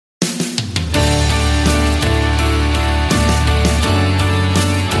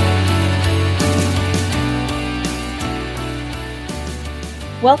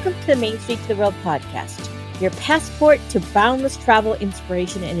Welcome to the Main Street to the World podcast, your passport to boundless travel,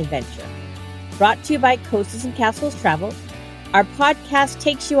 inspiration, and adventure. Brought to you by Coasters and Castles Travel, our podcast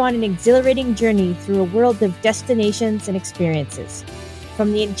takes you on an exhilarating journey through a world of destinations and experiences.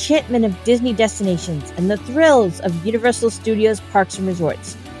 From the enchantment of Disney destinations and the thrills of Universal Studios parks and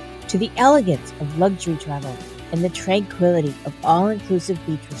resorts, to the elegance of luxury travel and the tranquility of all-inclusive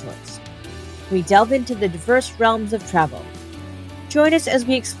beach resorts. We delve into the diverse realms of travel. Join us as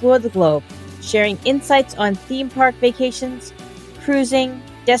we explore the globe, sharing insights on theme park vacations, cruising,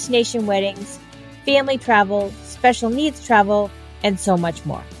 destination weddings, family travel, special needs travel, and so much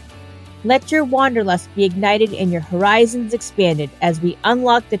more. Let your wanderlust be ignited and your horizons expanded as we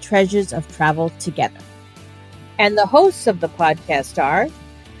unlock the treasures of travel together. And the hosts of the podcast are...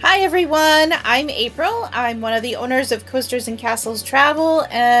 Hi everyone, I'm April. I'm one of the owners of Coasters and Castles Travel,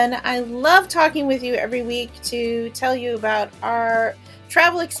 and I love talking with you every week to tell you about our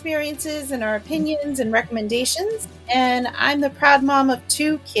travel experiences and our opinions and recommendations. And I'm the proud mom of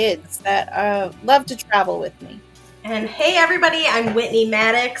 2 kids that love to travel with me. And hey everybody, I'm Whitney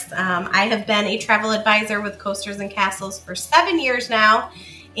Maddox. I have been a travel advisor with Coasters and Castles for 7 years now.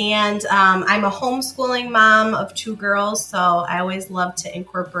 And I'm a homeschooling mom of 2 girls, so I always love to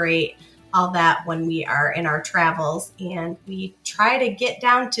incorporate all that when we are in our travels. And we try to get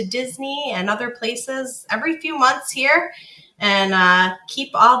down to Disney and other places every few months here and keep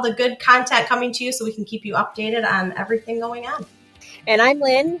all the good content coming to you so we can keep you updated on everything going on. And I'm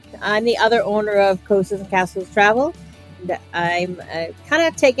Lynn. I'm the other owner of Coasters and Castles Travel. And I'm kind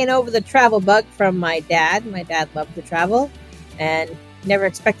of taking over the travel bug from my dad. My dad loved to travel and never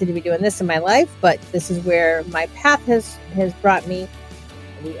expected to be doing this in my life, but this is where my path has brought me.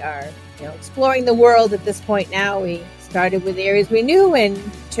 We are, exploring the world at this point now. We started with areas we knew and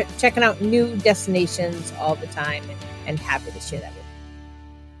checking out new destinations all the time, and happy to share that with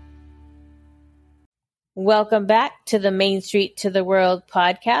you. Welcome back to the Main Street to the World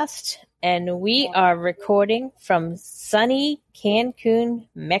podcast, and we are recording from sunny Cancun,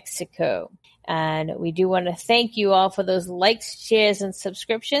 Mexico. And we do want to thank you all for those likes, shares, and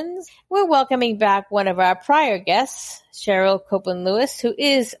subscriptions. We're welcoming back one of our prior guests, Cheryl Copeland-Lewis, who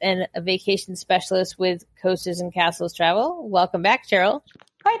is a vacation specialist with Coasters and Castles Travel. Welcome back, Cheryl.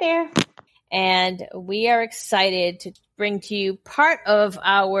 Hi there. And we are excited to bring to you part of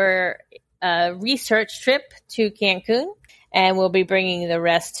our research trip to Cancun, and we'll be bringing the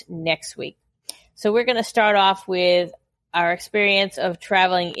rest next week. So we're going to start off with our experience of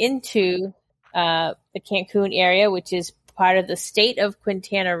traveling into the Cancun area, which is part of the state of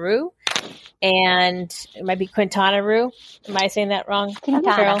Quintana Roo, and it might be Quintana Roo. Am I saying that wrong,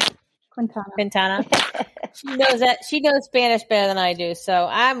 Cheryl? Quintana. She knows Spanish better than I do, so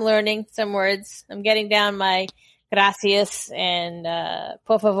I'm learning some words. I'm getting down my gracias and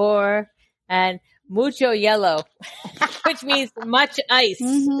por favor and mucho hielo, which means much ice.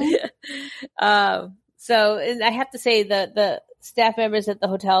 Mm-hmm. So and I have to say the staff members at the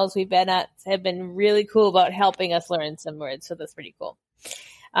hotels we've been at have been really cool about helping us learn some words. So that's pretty cool.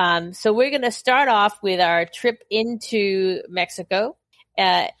 So we're going to start off with our trip into Mexico.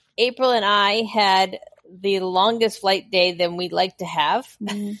 April and I had the longest flight day than we'd like to have.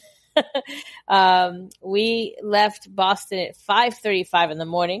 Mm-hmm. We left Boston at 5:35 in the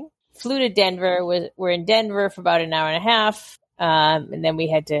morning, flew to Denver. We're in Denver for about an hour and a half. And then we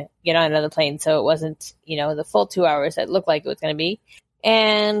had to get on another plane, so it wasn't, the full 2 hours that looked like it was going to be.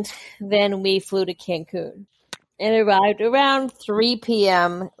 And then we flew to Cancun and arrived around 3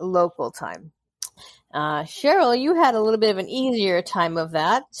 p.m. local time. Cheryl, you had a little bit of an easier time of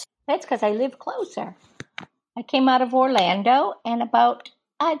that. That's because I live closer. I came out of Orlando, and about,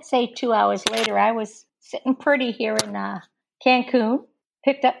 I'd say 2 hours later, I was sitting pretty here in Cancun,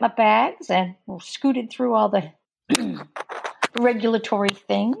 picked up my bags, and scooted through all the regulatory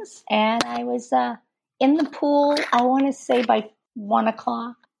things, and I was in the pool, I want to say by 1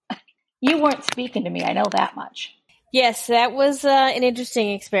 o'clock. You weren't speaking to me, I know that much. Yes, that was an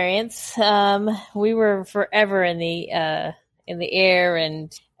interesting experience. We were forever in the air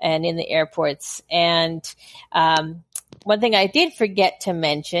and in the airports, and one thing I did forget to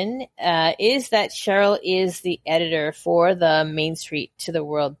mention is that Cheryl is the editor for the Main Street to the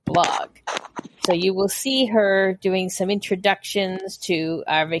World blog. So you will see her doing some introductions to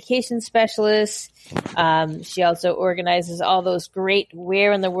our vacation specialists. She also organizes all those great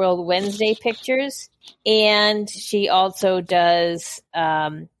Where in the World Wednesday pictures. And she also does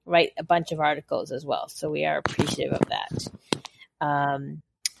write a bunch of articles as well. So we are appreciative of that.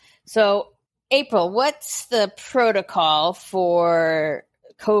 So April, what's the protocol for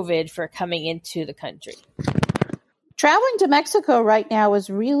COVID for coming into the country? Traveling to Mexico right now is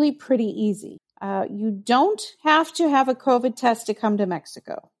really pretty easy. You don't have to have a COVID test to come to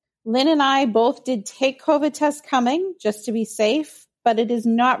Mexico. Lynn and I both did take COVID tests coming just to be safe, but it is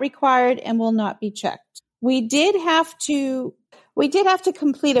not required and will not be checked. We did have to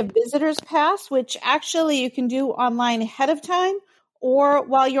complete a visitor's pass, which actually you can do online ahead of time, or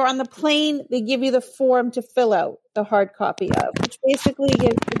while you're on the plane, they give you the form to fill out the hard copy of, which basically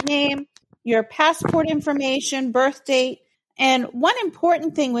gives your name, your passport information, birth date. And one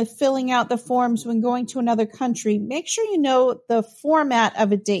important thing with filling out the forms when going to another country, make sure you know the format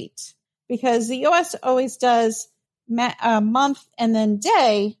of a date, because the U.S. always does month and then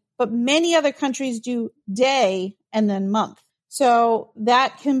day, but many other countries do day and then month. So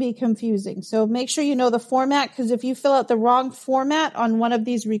that can be confusing. So make sure you know the format, because if you fill out the wrong format on one of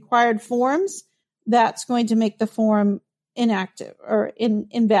these required forms, that's going to make the form inactive or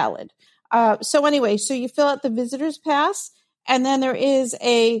invalid. So you fill out the visitor's pass, and then there is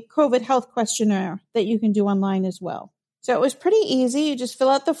a COVID health questionnaire that you can do online as well. So it was pretty easy. You just fill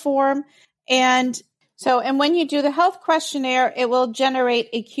out the form. And when you do the health questionnaire, it will generate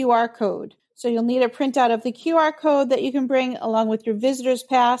a QR code. So you'll need a printout of the QR code that you can bring along with your visitor's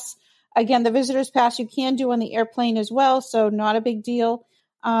pass. Again, the visitor's pass you can do on the airplane as well, so not a big deal.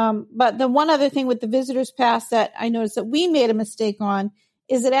 But the one other thing with the visitor's pass that I noticed that we made a mistake on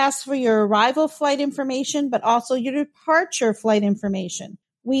is it asks for your arrival flight information, but also your departure flight information.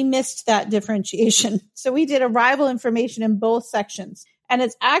 We missed that differentiation. So we did arrival information in both sections. And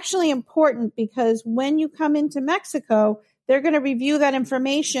it's actually important because when you come into Mexico, they're going to review that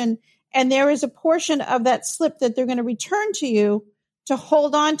information, and there is a portion of that slip that they're going to return to you to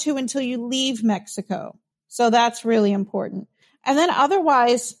hold on to until you leave Mexico. So that's really important. And then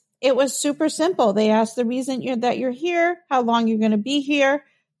otherwise, it was super simple. They ask the reason that you're here, how long you're going to be here.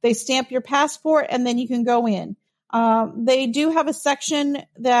 They stamp your passport, and then you can go in. They do have a section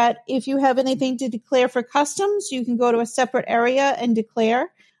that if you have anything to declare for customs, you can go to a separate area and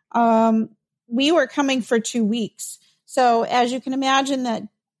declare. We were coming for 2 weeks. So as you can imagine, that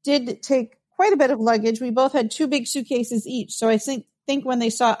did take quite a bit of luggage. We both had 2 big suitcases each. So I think when they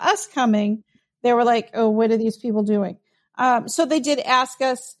saw us coming, they were like, oh, what are these people doing? So they did ask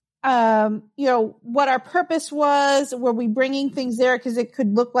us, what our purpose was. Were we bringing things there? Because it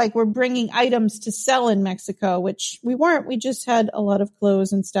could look like we're bringing items to sell in Mexico, which we weren't. We just had a lot of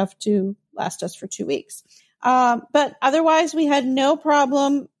clothes and stuff to last us for 2 weeks. But otherwise, we had no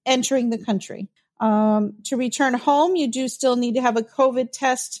problem entering the country. To return home, you do still need to have a COVID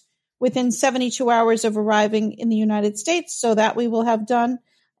test within 72 hours of arriving in the United States. So that we will have done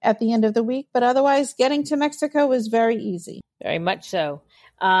at the end of the week. But otherwise, getting to Mexico was very easy. Very much so.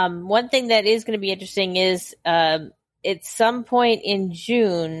 One thing that is going to be interesting is at some point in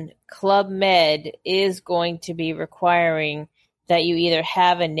June, Club Med is going to be requiring that you either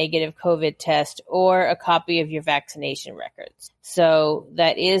have a negative COVID test or a copy of your vaccination records. So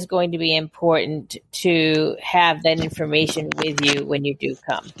that is going to be important to have that information with you when you do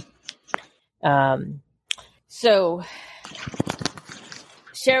come. So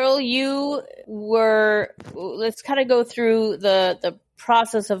Cheryl, let's kind of go through the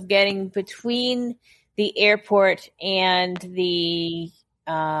process of getting between the airport and the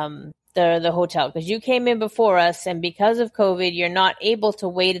hotel, because you came in before us, and because of COVID, you're not able to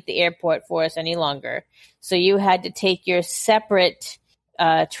wait at the airport for us any longer. So you had to take your separate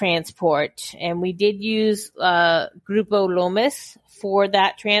transport, and we did use Grupo Lomas for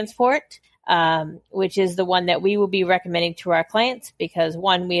that transport, which is the one that we will be recommending to our clients because,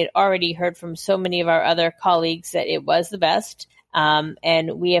 one, we had already heard from so many of our other colleagues that it was the best.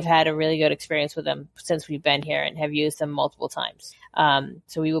 And we have had a really good experience with them since we've been here and have used them multiple times.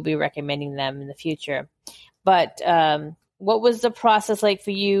 So we will be recommending them in the future. But what was the process like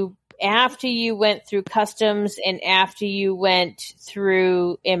for you after you went through customs and after you went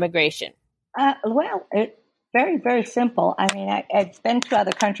through immigration? Well, it's very, very simple. I mean, I've been to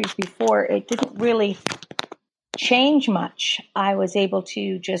other countries before. It didn't really change much. I was able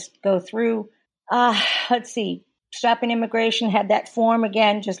to just go through, stop in immigration, had that form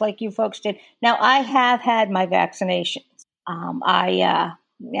again, just like you folks did. Now, I have had my vaccinations.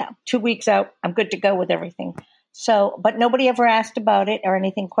 2 weeks out, I'm good to go with everything. So, but nobody ever asked about it or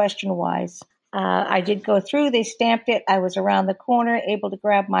anything question-wise. I did go through, they stamped it. I was around the corner, able to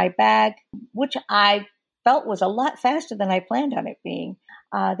grab my bag, which I felt was a lot faster than I planned on it being.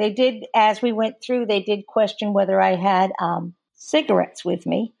 They did, as we went through, they did question whether I had cigarettes with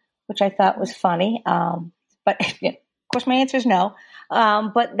me, which I thought was funny. But of course, my answer is no.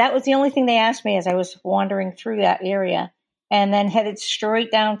 But that was the only thing they asked me as I was wandering through that area, and then headed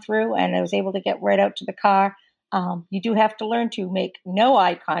straight down through, and I was able to get right out to the car. You do have to learn to make no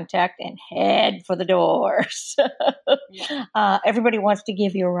eye contact and head for the doors. Everybody wants to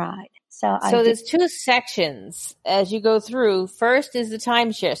give you a ride. So there's two sections as you go through. First is the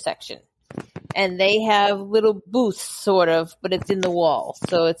timeshare section. And they have little booths, sort of, but it's in the wall.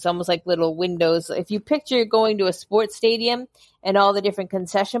 So it's almost like little windows. If you picture going to a sports stadium and all the different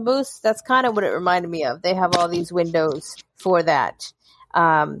concession booths, that's kind of what it reminded me of. They have all these windows for that.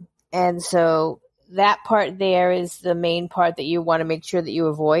 And so that part there is the main part that you want to make sure that you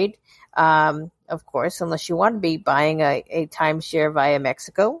avoid. Of course, unless you want to be buying a timeshare via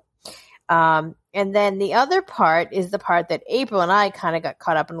Mexico. And then the other part is the part that April and I kind of got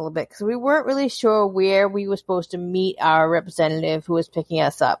caught up in a little bit because we weren't really sure where we were supposed to meet our representative who was picking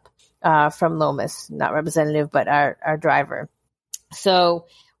us up from Lomas. Not representative, but our driver. So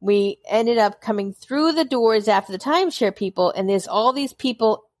we ended up coming through the doors after the timeshare people, and there's all these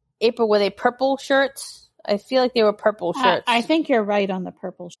people. April, were they purple shirts? I feel like they were purple shirts. I think you're right on the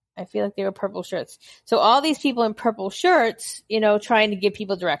purple. I feel like they were purple shirts. So all these people in purple shirts, trying to give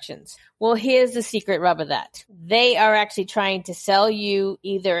people directions. Well, here's the secret rub of that. They are actually trying to sell you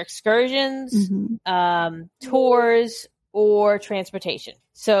either excursions, tours, or transportation.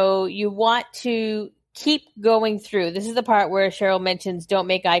 So you want to keep going through. This is the part where Cheryl mentions don't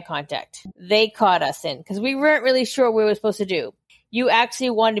make eye contact. They caught us in because we weren't really sure what we were supposed to do. You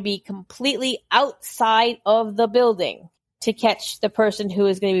actually want to be completely outside of the building to catch the person who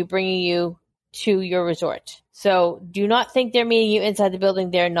is going to be bringing you to your resort. So do not think they're meeting you inside the building.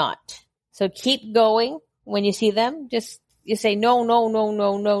 They're not. So keep going when you see them. You say, no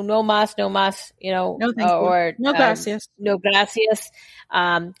mas, no, thank you. No gracias. No gracias.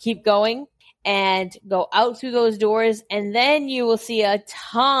 Keep going and go out through those doors. And then you will see a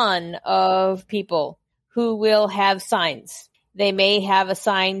ton of people who will have signs. They may have a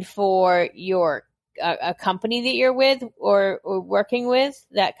sign for your a company that you're with or working with.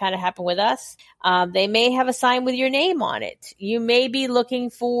 That kind of happened with us. They may have a sign with your name on it. You may be looking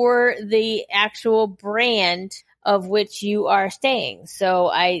for the actual brand of which you are staying. So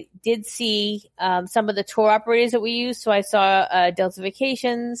I did see some of the tour operators that we use. So I saw Delta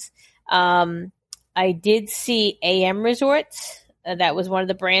Vacations. I did see AM Resorts. That was one of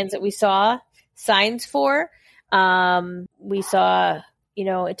the brands that we saw signs for. We saw,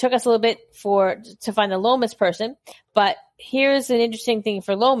 it took us a little bit to find the Lomas person, but here's an interesting thing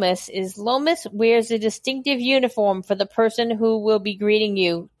for Lomas is Lomas wears a distinctive uniform for the person who will be greeting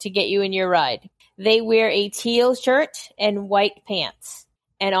you to get you in your ride. They wear a teal shirt and white pants.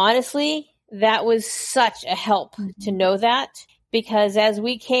 And honestly, that was such a help to know that. Because as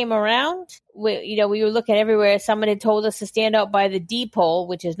we came around, we were looking everywhere. Someone had told us to stand out by the D pole,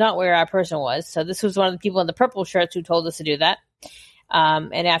 which is not where our person was. So this was one of the people in the purple shirts who told us to do that.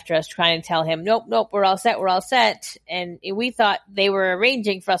 And after us trying to tell him, nope, we're all set. And we thought they were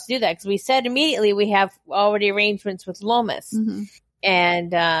arranging for us to do that because we said immediately we have already arrangements with Lomas. Mm-hmm.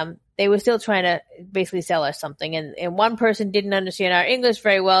 And they were still trying to basically sell us something. And one person didn't understand our English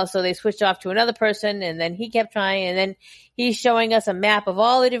very well, so they switched off to another person, and then he kept trying, and then he's showing us a map of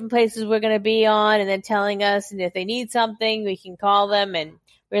all the different places we're going to be on, and then telling us, and if they need something, we can call them. And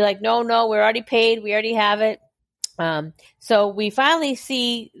we're like, no, we're already paid. We already have it. So we finally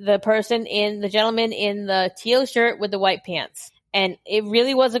see the gentleman in the teal shirt with the white pants. And it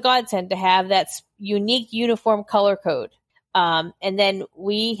really was a godsend to have that unique uniform color code. And then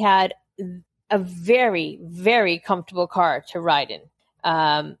we had a very, very comfortable car to ride in.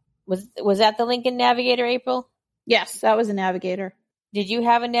 Was that the Lincoln Navigator, April? Yes, that was a Navigator. Did you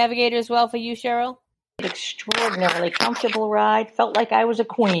have a Navigator as well for you, Cheryl? Extraordinarily comfortable ride. Felt like I was a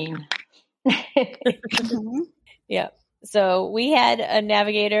queen. Yeah. So we had a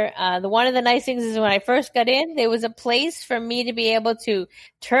Navigator. One of the nice things is when I first got in, there was a place for me to be able to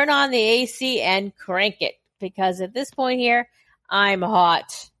turn on the AC and crank it. Because at this point here, I'm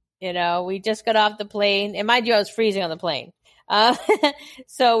hot. We just got off the plane. And mind you, I was freezing on the plane.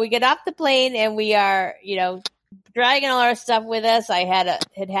 So we get off the plane and we are, dragging all our stuff with us. I had a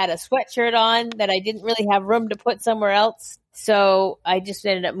sweatshirt on that I didn't really have room to put somewhere else. So I just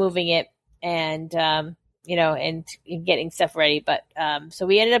ended up moving it and, and getting stuff ready. But, so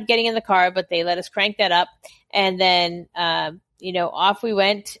we ended up getting in the car, but they let us crank that up. And then, off we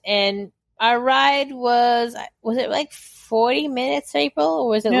went. And our ride was it like 40 minutes, April? Or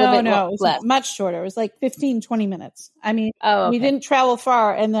was it a little bit less? It was much shorter. It was like 15, 20 minutes. I mean, okay. We didn't travel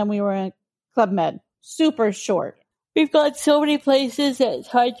far, and then we were in Club Med. Super short. We've got so many places that it's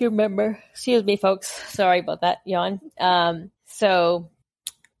hard to remember. Excuse me, folks. Sorry about that yawn. So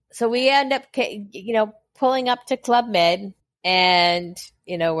we end up, pulling up to Club Med, And,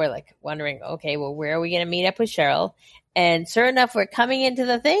 we're like wondering, okay, well, where are we going to meet up with Cheryl? And sure enough, we're coming into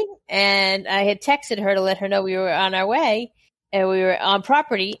the thing. And I had texted her to let her know we were on our way and we were on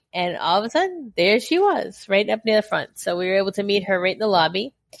property. And all of a sudden, there she was, right up near the front. So we were able to meet her right in the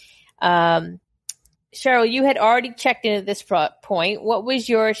lobby. Cheryl, you had already checked in at this point. What was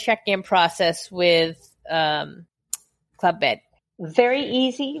your check-in process with Club Med? Very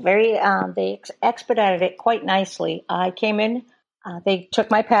easy. They expedited it quite nicely. I came in. They took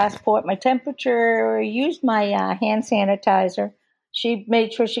my passport, my temperature, used my hand sanitizer. She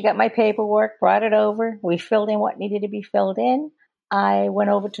made sure she got my paperwork, brought it over. We filled in what needed to be filled in. I went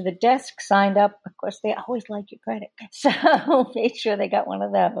over to the desk, signed up. Of course, they always like your credit. So made sure they got one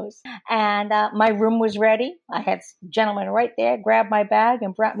of those. And my room was ready. I had a gentleman right there, grabbed my bag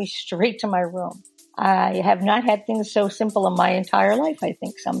and brought me straight to my room. I have not had things so simple in my entire life, I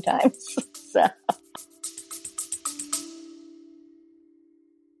think, sometimes. So.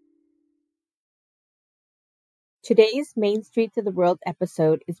 Today's Main Streets of the World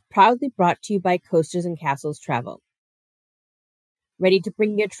episode is proudly brought to you by Coasters and Castles Travel. Ready to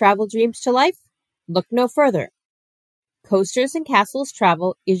bring your travel dreams to life? Look no further. Coasters and Castles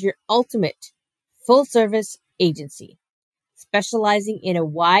Travel is your ultimate full-service agency, specializing in a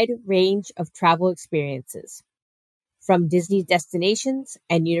wide range of travel experiences. From Disney destinations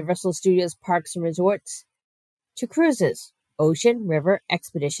and Universal Studios parks and resorts, to cruises, ocean, river,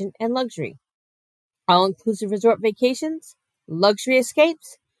 expedition, and luxury. All-inclusive resort vacations, luxury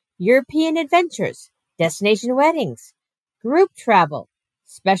escapes, European adventures, destination weddings, group travel,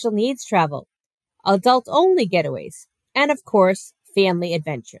 special needs travel, adult-only getaways, and of course, family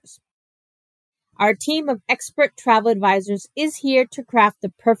adventures. Our team of expert travel advisors is here to craft the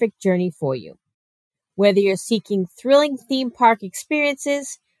perfect journey for you. Whether you're seeking thrilling theme park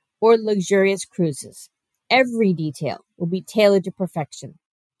experiences or luxurious cruises, every detail will be tailored to perfection.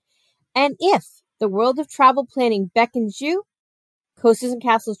 And if the world of travel planning beckons you, Coasters and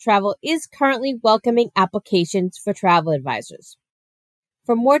Castles Travel is currently welcoming applications for travel advisors.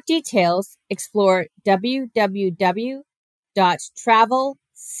 For more details, explore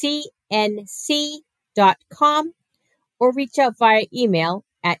www.travelcnc.com or reach out via email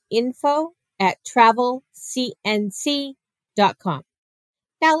at info@travelcnc.com.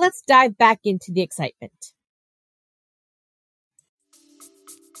 Now let's dive back into the excitement.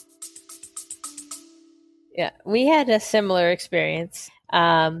 Yeah, we had a similar experience.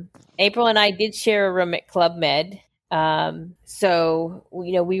 April and I did share a room at Club Med. So,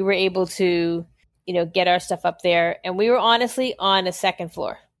 we were able to, get our stuff up there. And we were honestly on a second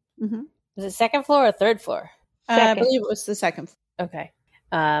floor. Mm-hmm. Was it second floor or third floor? I believe it was the second floor. Okay.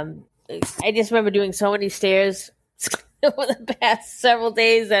 I just remember doing so many stairs over the past several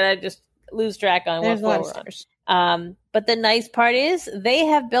days that I just lose track on what floor we're on. But the nice part is they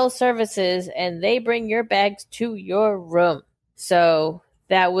have bill services and they bring your bags to your room. So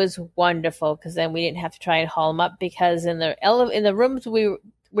that was wonderful because then we didn't have to try and haul them up because in the rooms we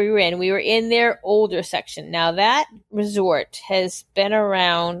were in their older section. Now that resort has been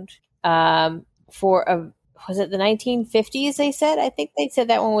around was it the 1950s they said? I think they said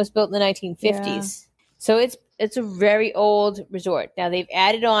that one was built in the 1950s. Yeah. So it's a very old resort. Now they've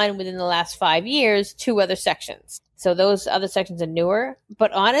added on within the last 5 years 2 other sections. So those other sections are newer.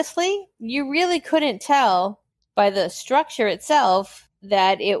 But honestly, you really couldn't tell by the structure itself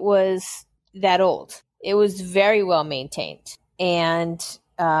that it was that old. It was very well maintained and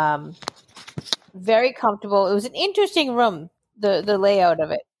very comfortable. It was an interesting room, the layout of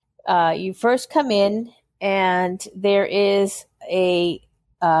it. You first come in and there is a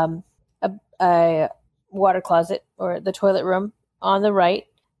water closet or the toilet room on the right,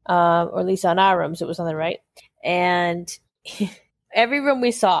 or at least on our rooms, it was on the right. And every room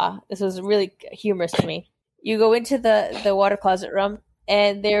we saw, this was really humorous to me. You go into the water closet room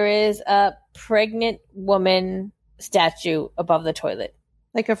and there is a pregnant woman statue above the toilet.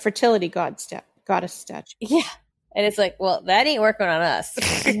 Like a fertility goddess statue. Yeah. And it's like, well, that ain't working on us.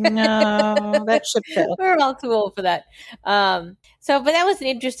 No, that should fail. We're all too old for that. But that was an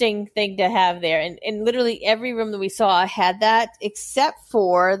interesting thing to have there. And literally every room that we saw had that, except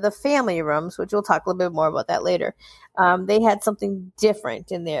for the family rooms, which we'll talk a little bit more about that later. They had something different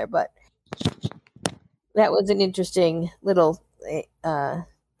in there, but that was an interesting little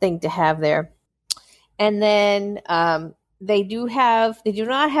thing to have there. And then they do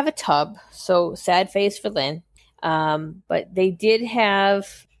not have a tub, so sad face for Lynn. But they did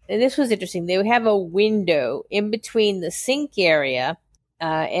have, and this was interesting, they would have a window in between the sink area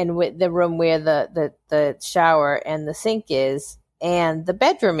and with the room where the shower and the sink is and the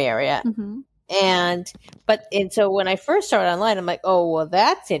bedroom area. Mm-hmm. And so when I first started online, I'm like, oh, well,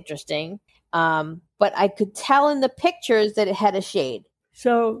 that's interesting. But I could tell in the pictures that it had a shade.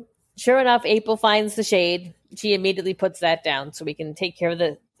 So sure enough, April finds the shade. She immediately puts that down so we can take care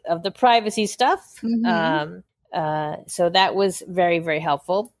of the privacy stuff. So that was very, very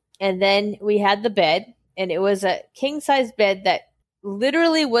helpful. And then we had the bed, and it was a king size bed that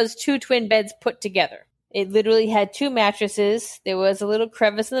literally was 2 twin beds put together. It literally had 2 mattresses. There was a little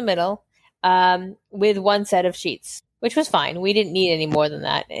crevice in the middle, with 1 set of sheets, which was fine. We didn't need any more than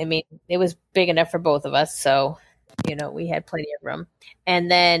that. I mean, it was big enough for both of us. So, we had plenty of room.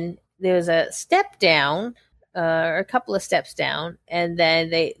 And then there was a step down, or a couple of steps down. And then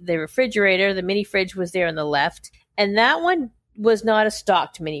the refrigerator, the mini fridge was there on the left. And that one was not a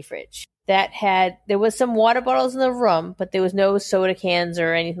stocked mini fridge. There was some water bottles in the room, but there was no soda cans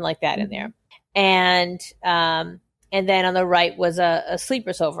or anything like that in there. And then on the right was a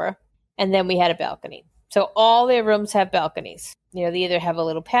sleeper sofa. And then we had a balcony. So all their rooms have balconies. They either have a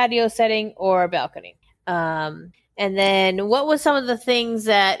little patio setting or a balcony. And then what was some of the things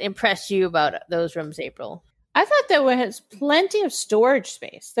that impressed you about those rooms, April? I thought there was plenty of storage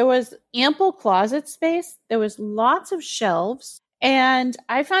space. There was ample closet space. There was lots of shelves. And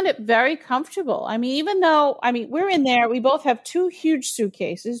I found it very comfortable. I mean, even though, we're in there, we both have 2 huge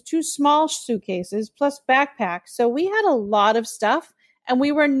suitcases, 2 small suitcases, plus backpacks. So we had a lot of stuff, and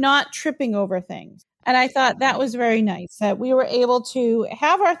we were not tripping over things. And I thought that was very nice, that we were able to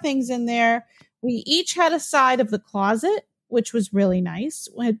have our things in there. We each had a side of the closet, which was really nice,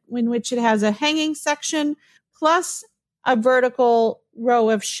 in which it has a hanging section, plus a vertical row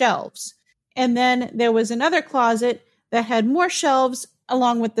of shelves. And then there was another closet that had more shelves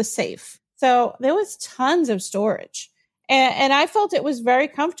along with the safe. So there was tons of storage. And I felt it was very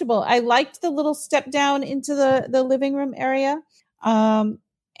comfortable. I liked the little step down into the living room area.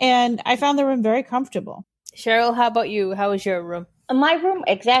 And I found the room very comfortable. Cheryl, how about you? How was your room? My room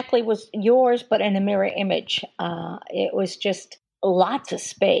exactly was yours, but in a mirror image. It was just lots of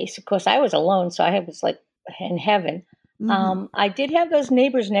space. Of course, I was alone, so I was like in heaven. I did have those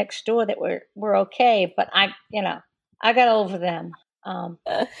neighbors next door that were okay, but I got over them.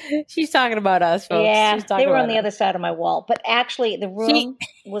 She's talking about us, folks. Yeah, they were on the other side of my wall. But actually, the room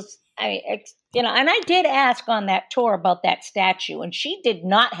was, and I did ask on that tour about that statue, and she did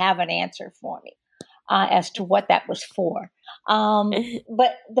not have an answer for me as to what that was for.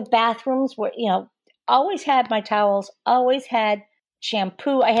 But the bathrooms were, always had my towels, always had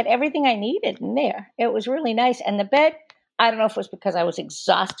shampoo. I had everything I needed in there. It was really nice. And the bed, I don't know if it was because I was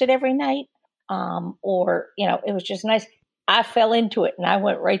exhausted every night, or, it was just nice. I fell into it and I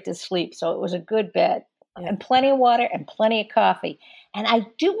went right to sleep. So it was a good bed, and plenty of water and plenty of coffee. And I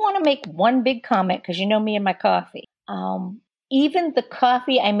do want to make one big comment, because me and my coffee. Even the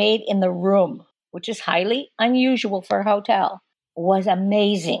coffee I made in the room, which is highly unusual for a hotel, was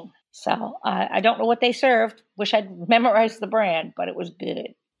amazing. So I don't know what they served. Wish I'd memorized the brand, but it was good.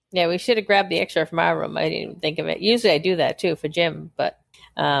 Yeah, we should have grabbed the extra from our room. I didn't even think of it. Usually I do that too for Jim, but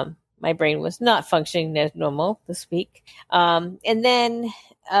my brain was not functioning as normal this week. And then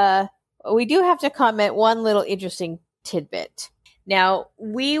we do have to comment one little interesting tidbit. Now,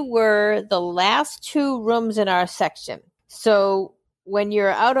 we were the last 2 rooms in our section. So when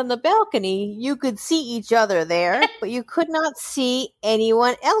you're out on the balcony, you could see each other there, but you could not see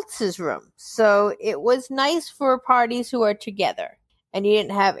anyone else's room. So it was nice for parties who are together, and you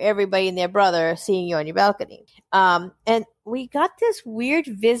didn't have everybody and their brother seeing you on your balcony. And we got this weird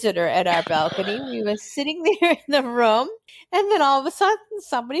visitor at our balcony. We were sitting there in the room, and then all of a sudden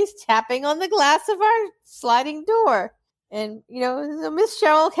somebody's tapping on the glass of our sliding door. And, Miss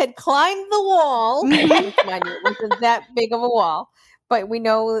Cheryl had climbed the wall. Which, mind you, it wasn't that big of a wall. But we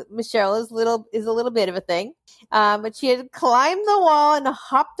know Miss Cheryl is a little bit of a thing. But she had climbed the wall and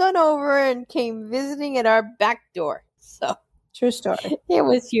hopped on over and came visiting at our back door. So true story. It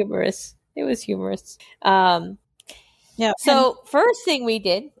was humorous. Yeah. So first thing we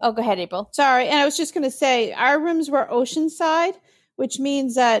did. Oh, go ahead, April. Sorry, and I was just going to say our rooms were oceanside, which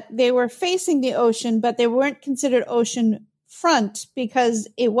means that they were facing the ocean, but they weren't considered ocean front because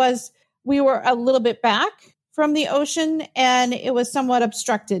we were a little bit back from the ocean, and it was somewhat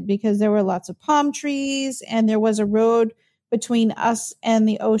obstructed because there were lots of palm trees and there was a road between us and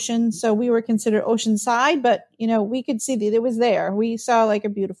the ocean. So we were considered oceanside, but we could see that it was there. We saw like a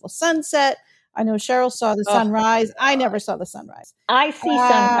beautiful sunset. I know Cheryl saw the sunrise. I never saw the sunrise. I see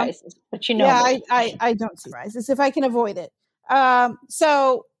sunrises, but Yeah, I don't see rises if I can avoid it.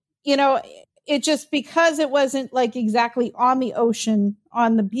 So, it just, because it wasn't like exactly on the ocean,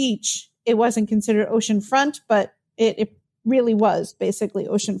 on the beach, it wasn't considered ocean front, but it really was basically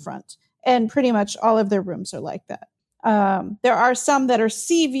ocean front. And pretty much all of their rooms are like that. There are some that are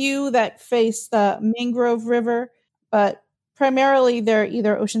sea view that face the Mangrove River, but primarily they're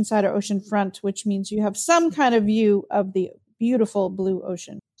either oceanside or oceanfront, which means you have some kind of view of the beautiful blue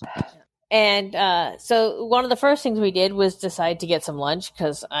ocean. And so one of the first things we did was decide to get some lunch,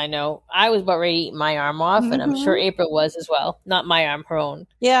 because I know I was about ready to eat my arm off, and I'm sure April was as well. Not my arm, her own.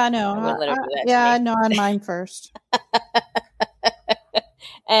 Yeah, no. No, on mine first.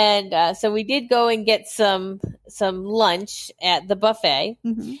 And so we did go and get some lunch at the buffet.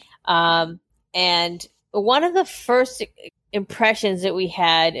 And one of the first impressions that we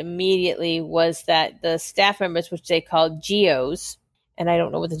had immediately was that the staff members, which they called GOs, and I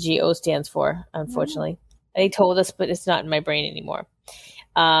don't know what the GO stands for, unfortunately. They told us, but it's not in my brain anymore.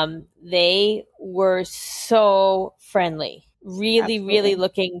 They were so friendly, really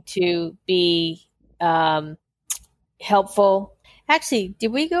looking to be helpful. Actually,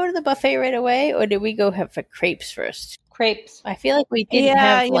 did we go to the buffet right away, or did we go have for crepes first? Crepes. I feel like we didn't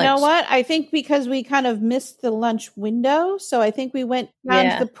have lunch. You know what? I think because we kind of missed the lunch window, so I think we went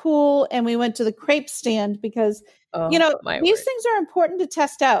down to the pool and we went to the crepe stand because, these things are important to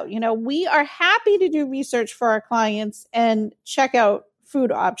test out. We are happy to do research for our clients and check out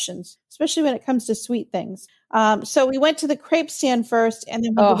food options, especially when it comes to sweet things. So we went to the crepe stand first, and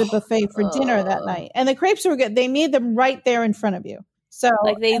then we did the buffet for dinner that night. And the crepes were good. They made them right there in front of you. So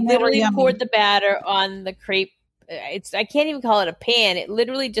they literally poured the batter on the crepe. I can't even call it a pan. It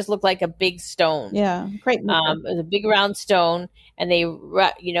literally just looked like a big stone. Yeah, crepe. It was a big round stone, and they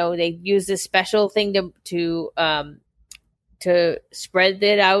used this special thing to spread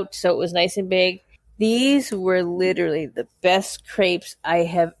it out so it was nice and big. These were literally the best crepes I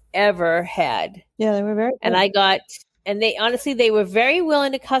have ever had. Yeah, they were very good. And they were very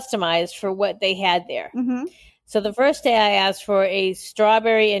willing to customize for what they had there. Mm-hmm. So the first day I asked for a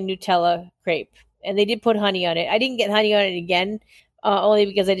strawberry and Nutella crepe, and they did put honey on it. I didn't get honey on it again, only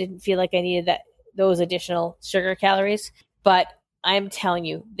because I didn't feel like I needed those additional sugar calories. But I'm telling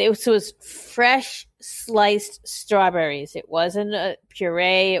you, this was fresh sliced strawberries. It wasn't a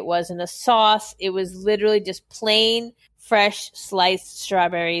puree. It wasn't a sauce. It was literally just plain, fresh sliced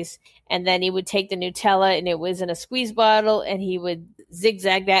strawberries. And then he would take the Nutella, and it was in a squeeze bottle, and he would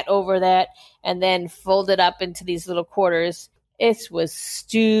zigzag that over that and then fold it up into these little quarters. It was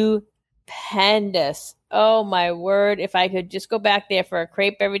stupendous. Oh, my word. If I could just go back there for a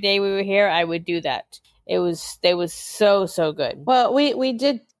crepe every day we were here, I would do that. They was so, so good. Well, we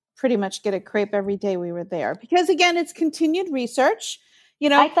did pretty much get a crepe every day we were there because, again, it's continued research.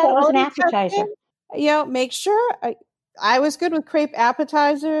 I thought it was an appetizer. Make sure. I was good with crepe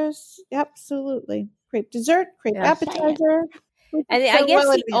appetizers. Absolutely. Crepe dessert, crepe appetizer. And I guess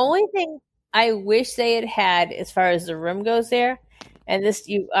the only thing I wish they had as far as the room goes there, and this,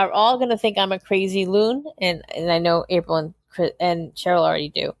 you are all going to think I'm a crazy loon, and I know April and Cheryl already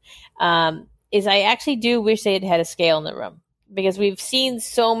do, is I actually do wish they had a scale in the room, because we've seen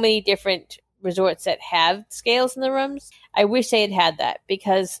so many different resorts that have scales in the rooms. I wish they had that,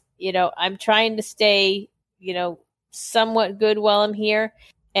 because, I'm trying to stay, somewhat good while I'm here,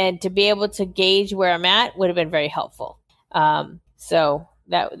 and to be able to gauge where I'm at would have been very helpful. So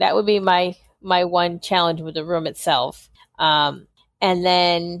that would be my one challenge with the room itself. And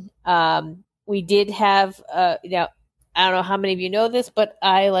then we did have, I don't know how many of you know this, but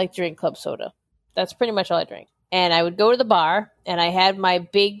I like drink club soda. That's pretty much all I drink. And I would go to the bar, and I had my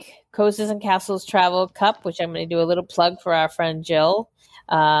big Coasters and Castles travel cup, which I'm going to do a little plug for our friend Jill.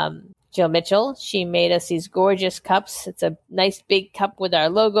 Jill Mitchell. She made us these gorgeous cups. It's a nice big cup with our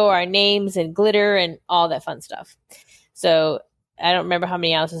logo, our names, and glitter, and all that fun stuff. So I don't remember how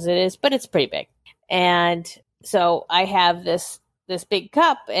many ounces it is, but it's pretty big. And so I have this big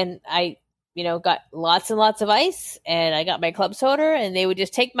cup, and I, got lots and lots of ice, and I got my club soda, and they would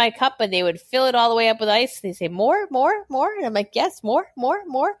just take my cup and they would fill it all the way up with ice. They say, more. And I'm like, yes, more.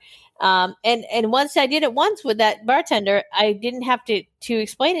 And once I did it once with that bartender, I didn't have to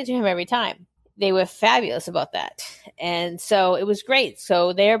explain it to him every time. They were fabulous about that. And so it was great.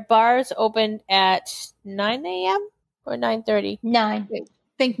 So their bars opened at 9 a.m. or 9:30? 9. I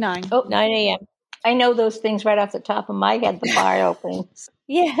think 9. Oh, 9 a.m. I know those things right off the top of my head, the bar openings.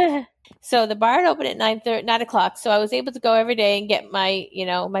 Yeah. So the bar opened at 9 o'clock. So I was able to go every day and get my,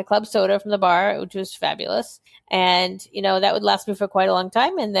 my club soda from the bar, which was fabulous. And, that would last me for quite a long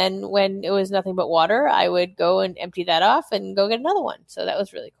time. And then when it was nothing but water, I would go and empty that off and go get another one. So that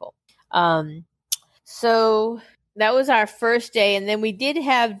was really cool. So that was our first day. And then we did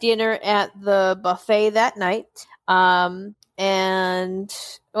have dinner at the buffet that night. Before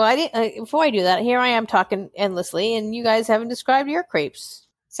I do that, here I am talking endlessly, and you guys haven't described your crepes.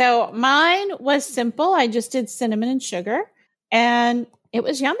 So mine was simple. I just did cinnamon and sugar, and it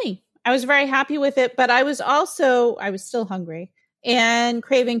was yummy. I was very happy with it, but I was still hungry and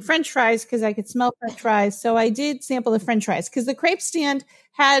craving French fries because I could smell French fries. So I did sample the French fries because the crepe stand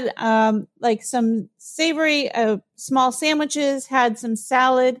had like some savory small sandwiches, had some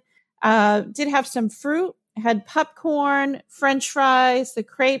salad, did have some fruit, had popcorn, French fries, the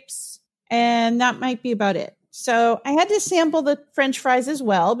crepes, and that might be about it. So I had to sample the French fries as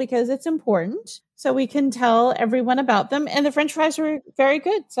well because it's important so we can tell everyone about them. And the French fries were very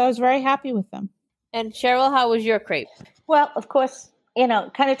good. So I was very happy with them. And Cheryl, how was your crepe? Well, of course,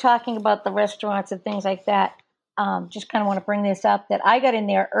 kind of talking about the restaurants and things like that. Just kind of want to bring this up that I got in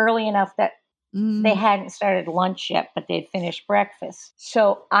there early enough that they hadn't started lunch yet, but they'd finished breakfast.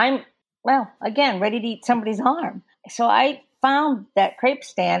 So I'm, again, ready to eat somebody's arm. So I found that crepe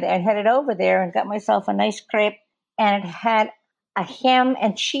stand and headed over there and got myself a nice crepe, and it had a ham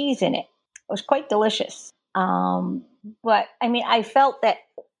and cheese in it. It was quite delicious. But I mean, I felt that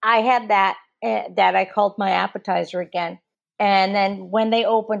I had that I called my appetizer again. And then when they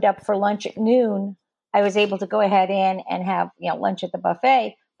opened up for lunch at noon, I was able to go ahead in and have lunch at the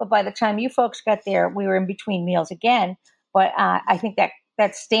buffet. But by the time you folks got there, we were in between meals again. But I think that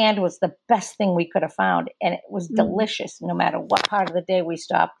stand was the best thing we could have found. And it was delicious no matter what part of the day we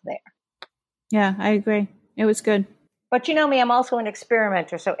stopped there. Yeah, I agree. It was good. But you know me, I'm also an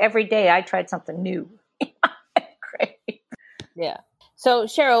experimenter. So every day I tried something new. Great. Yeah. So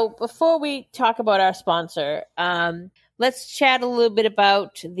Cheryl, before we talk about our sponsor, let's chat a little bit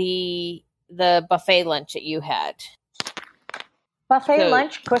about the buffet lunch that you had. Buffet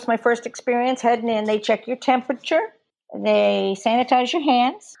lunch, of course, my first experience heading in, they check your temperature. They sanitize your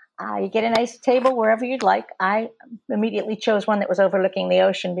hands. You get a nice table wherever you'd like. I immediately chose one that was overlooking the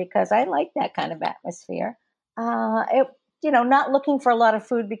ocean because I like that kind of atmosphere. Not looking for a lot of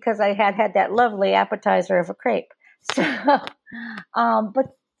food because I had that lovely appetizer of a crepe. So,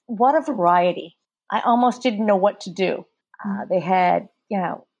 but what a variety. I almost didn't know what to do. They had,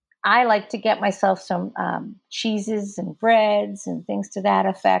 I like to get myself some cheeses and breads and things to that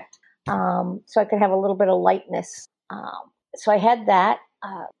effect, so I could have a little bit of lightness. So I had that.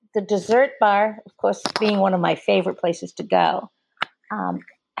 The dessert bar, of course, being one of my favorite places to go,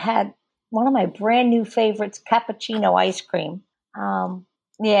 had one of my brand new favorites, cappuccino ice cream.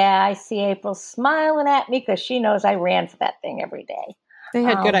 I see April smiling at me because she knows I ran for that thing every day. They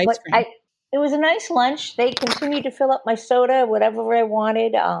had good ice cream. It was a nice lunch. They continued to fill up my soda, whatever I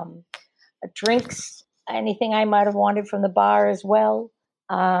wanted, drinks, anything I might have wanted from the bar as well.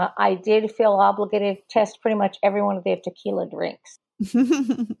 I did feel obligated to test pretty much every one of their tequila drinks.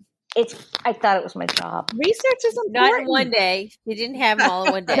 I thought it was my job. Research is important. Not in one day. You didn't have them all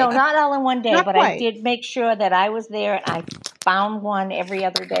in one day. No, not all in one day, Not but quite. I did make sure that I was there and I found one every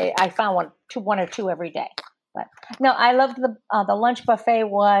other day. I found one or two every day. But no, I loved the lunch buffet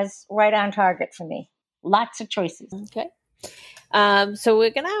was right on target for me. Lots of choices. Okay. So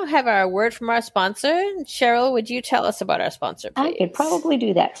we're going to have our word from our sponsor. Cheryl, would you tell us about our sponsor, please? I could probably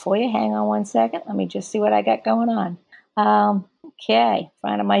do that for you. Hang on one second. Let me just see what I got going on. Okay,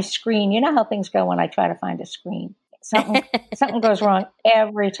 front of my screen. You know how things go when I try to find a screen. Something goes wrong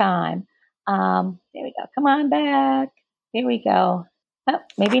every time. There we go. Come on back. Here we go. Oh,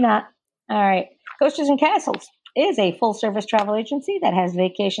 maybe not. All right. Coasters and Castles is a full-service travel agency that has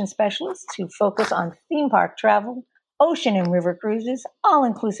vacation specialists who focus on theme park travel, ocean and river cruises,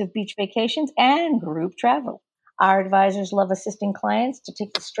 all-inclusive beach vacations, and group travel. Our advisors love assisting clients to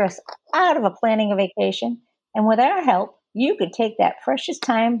take the stress out of planning a vacation, and with our help, you can take that precious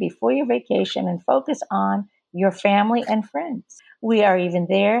time before your vacation and focus on your family and friends. We are even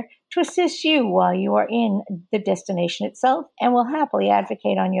there to assist you while you are in the destination itself and will happily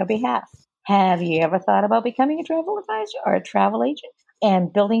advocate on your behalf. Have you ever thought about becoming a travel advisor or a travel agent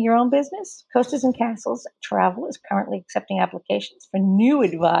and building your own business? Coasters and Castles Travel is currently accepting applications for new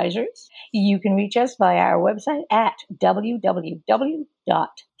advisors. You can reach us via our website at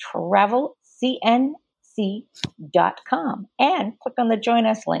www.travelcnc.com and click on the Join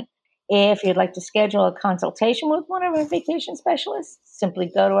Us link. If you'd like to schedule a consultation with one of our vacation specialists, simply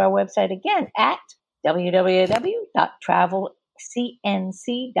go to our website again at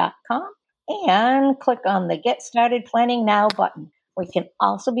www.travelcnc.com and click on the Get Started Planning Now button. We can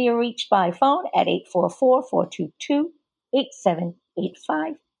also be reached by phone at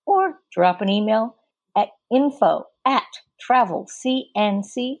 844-422-8785 or drop an email at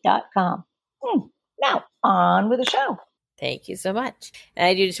info@travelcnc.com. Now, on with the show. Thank you so much. And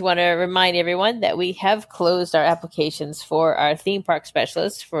I do just want to remind everyone that we have closed our applications for our theme park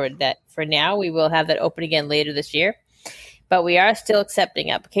specialists for now. We will have that open again later this year. but we are still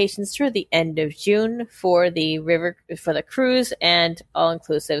accepting applications through the end of June for the cruise and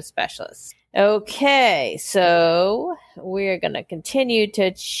all-inclusive specialists. Okay, so we're going to continue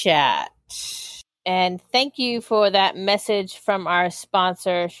to chat. And thank you for that message from our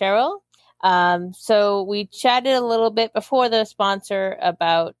sponsor, Cheryl. So we chatted a little bit before the sponsor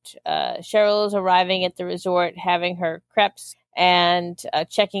about Cheryl's arriving at the resort, having her crepes, and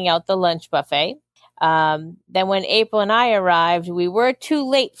checking out the lunch buffet. Then when April and I arrived, we were too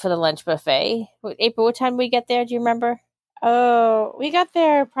late for the lunch buffet. April, what time did we get there? Do you remember? Oh, we got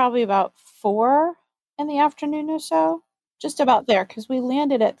there probably about 4 in the afternoon or so. Just about there, because we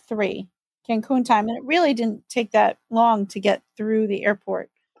landed at 3 Cancun time, and it really didn't take that long to get through the airport.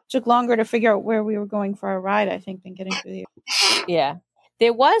 It took longer to figure out where we were going for our ride, I think, than getting through the airport. Yeah.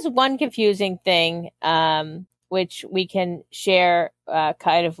 There was one confusing thing, which we can share,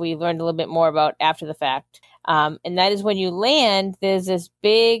 we learned a little bit more about after the fact. And that is when you land, there's this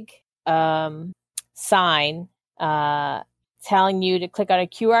big sign telling you to click on a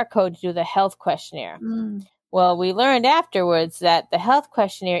QR code to do the health questionnaire. Well, we learned afterwards that the health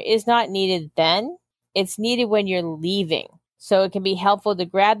questionnaire is not needed then. It's needed when you're leaving. So it can be helpful to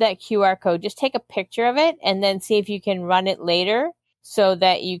grab that QR code, just take a picture of it, and then see if you can run it later so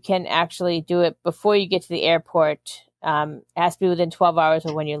that you can actually do it before you get to the airport. It has to be within 12 hours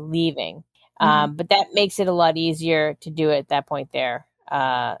of when you're leaving. But that makes it a lot easier to do it at that point there. You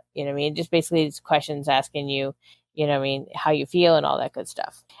know what I mean? Just basically it's questions asking you, you know what I mean, how you feel and all that good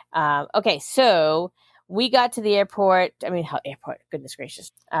stuff. Okay, so we got to the airport. Goodness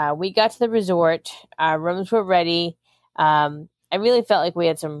gracious. We got to the resort. Our rooms were ready. I really felt like we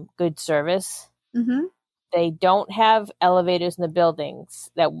had some good service. Mm-hmm. They don't have elevators in the buildings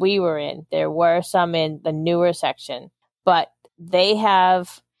that we were in. There were some in the newer section, but they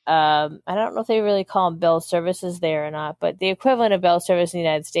have, I don't know if they really call them bell services there or not, but the equivalent of bell service in the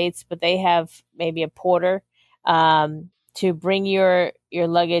United States, but they have maybe a porter to bring your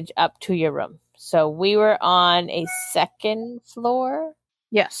luggage up to your room. So we were on a second floor.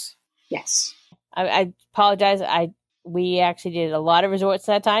 Yes. I apologize. We actually did a lot of resorts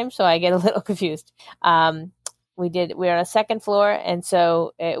that time, so I get a little confused. We were on a second floor, and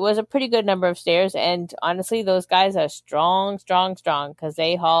so it was a pretty good number of stairs. And honestly, those guys are strong, because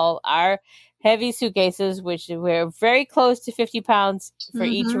they haul our heavy suitcases, which we're very close to 50 pounds for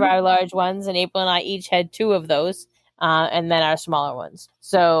each of our large ones. And April and I each had 2 of those. And then our smaller ones.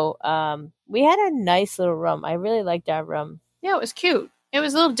 So we had a nice little room. I really liked our room. Yeah, it was cute. It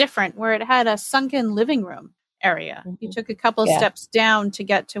was a little different where it had a sunken living room area. You took a couple steps down to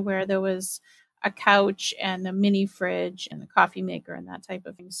get to where there was a couch and a mini fridge and a coffee maker and that type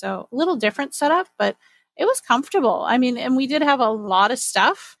of thing. So a little different setup, but it was comfortable. I mean, and we did have a lot of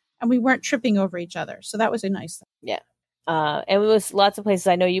stuff and we weren't tripping over each other. So that was a nice thing. Yeah. And it was lots of places.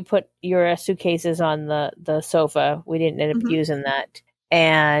 I know you put your suitcases on the sofa. We didn't end up using that.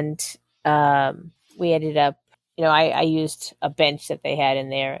 And we ended up, I used a bench that they had in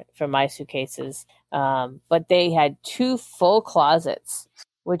there for my suitcases. But they had 2 full closets,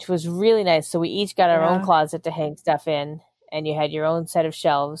 which was really nice. So we each got our own closet to hang stuff in, and you had your own set of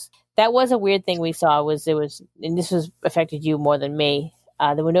shelves. That was a weird thing we saw and this was affected you more than me.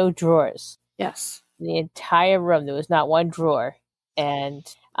 There were no drawers. Yes. In the entire room, there was not one drawer. And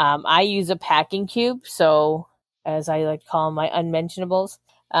I use a packing cube. So as I like to call them, my unmentionables,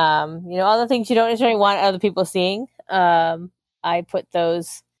 all the things you don't necessarily want other people seeing. I put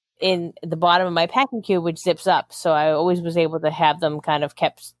those in the bottom of my packing cube, which zips up. So I always was able to have them kind of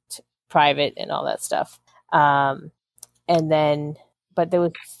kept private and all that stuff. But there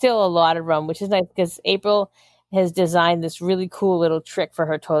was still a lot of room, which is nice because April has designed this really cool little trick for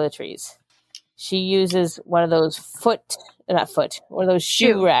her toiletries. She uses one of those one of those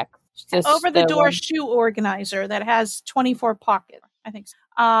shoe racks. Over the door shoe organizer that has 24 pockets, I think.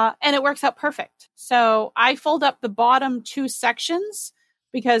 And it works out perfect. So I fold up the bottom 2 sections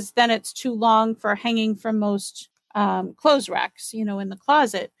because then it's too long for hanging from most clothes racks, in the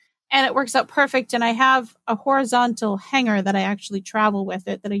closet. And it works out perfect. And I have a horizontal hanger that I actually travel with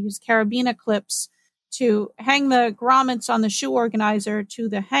it, that I use carabiner clips to hang the grommets on the shoe organizer to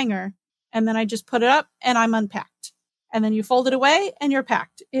the hanger. And then I just put it up and I'm unpacked. And then you fold it away and you're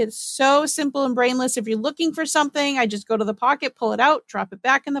packed. It's so simple and brainless. If you're looking for something, I just go to the pocket, pull it out, drop it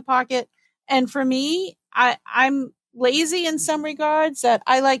back in the pocket. And for me, I'm lazy in some regards, that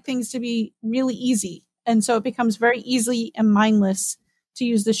I like things to be really easy. And so it becomes very easy and mindless to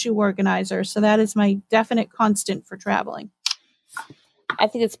use the shoe organizer. So that is my definite constant for traveling. I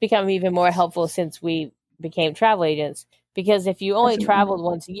think it's become even more helpful since we became travel agents, because if you only traveled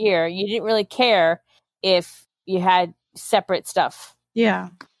once a year, you didn't really care if you had separate stuff. Yeah.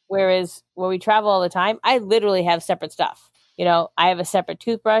 Whereas when we travel all the time, I literally have separate stuff. You know, I have a separate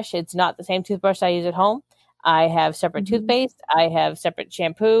toothbrush. It's not the same toothbrush I use at home. I have separate toothpaste. I have separate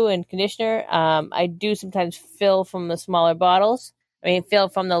shampoo and conditioner. I do sometimes fill from the smaller bottles. Fill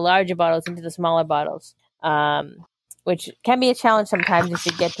from the larger bottles into the smaller bottles, which can be a challenge sometimes if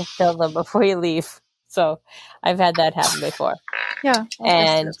you get to fill them before you leave. So I've had that happen before. Yeah.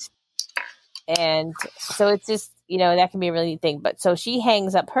 And so it's just, you know, that can be a really neat thing. But so she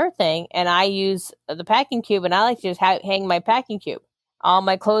hangs up her thing and I use the packing cube, and I like to just hang my packing cube. All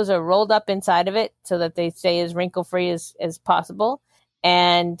my clothes are rolled up inside of it so that they stay as wrinkle free as possible.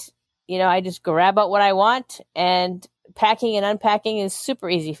 And, you know, I just grab out what I want, and packing and unpacking is super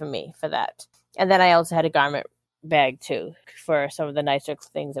easy for me for that. And then I also had a garment bag too for some of the nicer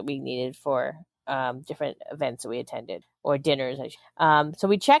things that we needed for different events that we attended, or dinners. So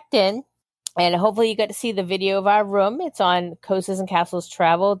we checked in. And hopefully you got to see the video of our room. It's on Coasters and Castles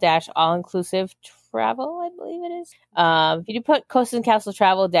Travel - all-inclusive travel, I believe it is. If you do put Coasters and Castles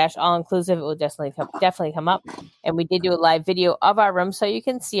Travel - all-inclusive, it will definitely come up. And we did do a live video of our room, so you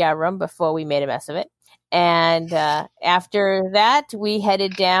can see our room before we made a mess of it. And after that, we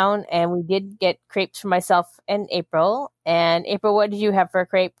headed down, and we did get crepes for myself and April. And April, what did you have for a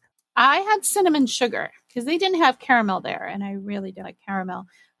crepe? I had cinnamon sugar because they didn't have caramel there, and I really do like caramel.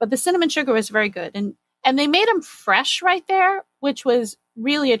 But the cinnamon sugar was very good. And they made them fresh right there, which was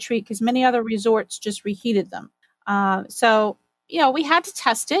really a treat because many other resorts just reheated them. So, you know, we had to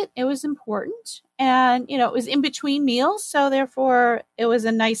test it. It was important. And, you know, it was in between meals. So therefore, it was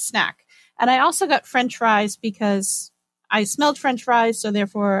a nice snack. And I also got French fries because I smelled French fries. So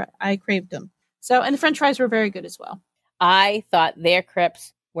therefore, I craved them. So, and the French fries were very good as well. I thought their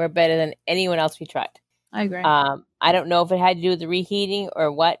crepes were better than anyone else we tried. I agree. I don't know if it had to do with the reheating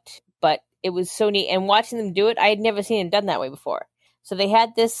or what, but it was so neat. And watching them do it, I had never seen it done that way before. So they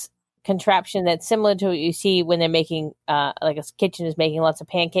had this contraption that's similar to what you see when they're making, like a kitchen is making lots of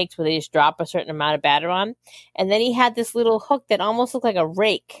pancakes where they just drop a certain amount of batter on. And then he had this little hook that almost looked like a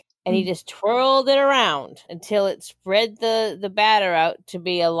rake. And he just twirled it around until it spread the batter out to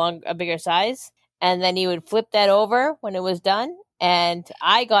be a bigger size. And then he would flip that over when it was done. And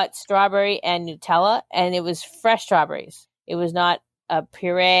I got strawberry and Nutella, and it was fresh strawberries. It was not a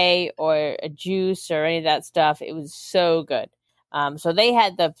puree or a juice or any of that stuff. It was so good. So they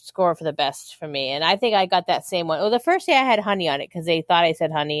had the score for the best for me. And I think I got that same one. Oh, the first day I had honey on it because they thought I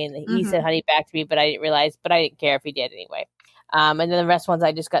said honey, and he said honey back to me, but I didn't realize, but I didn't care if he did anyway. And then the rest ones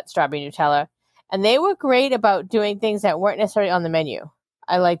I just got strawberry Nutella. And they were great about doing things that weren't necessarily on the menu.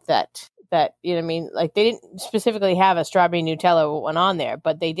 I liked that. You know what I mean? Like, they didn't specifically have a strawberry Nutella one on there,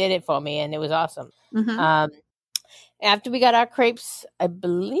 but they did it for me, and it was awesome. After we got our crepes, I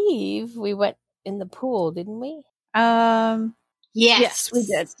believe we went in the pool, didn't we? Yes, we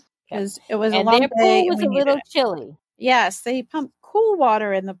did. Because it was a long their day. Pool was a little chilly. Yes, they pumped cool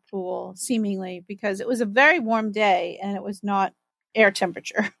water in the pool, seemingly, because it was a very warm day, and it was not air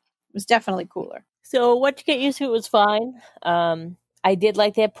temperature. It was definitely cooler. So what you get used to, it was fine. I did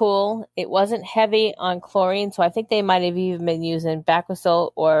like their pool. It wasn't heavy on chlorine, so I think they might have even been using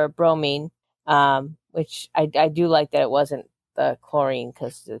Bacrosol or bromine, which I do like that it wasn't the chlorine,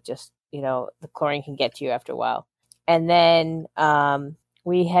 because it just, you know, the chlorine can get to you after a while. And then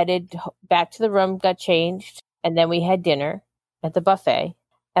we headed back to the room, got changed, and then we had dinner at the buffet.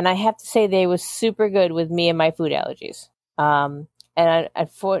 And I have to say, they was super good with me and my food allergies. And I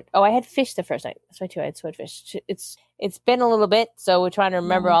had fish the first night. That's right too. I had swordfish. It's been a little bit, so we're trying to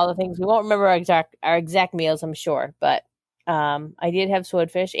remember all the things. We won't remember our exact meals, I'm sure, but I did have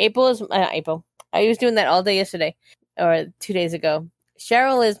swordfish. April. I was doing that all day yesterday, or 2 days ago.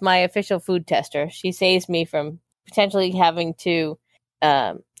 Cheryl is my official food tester. She saves me from potentially having to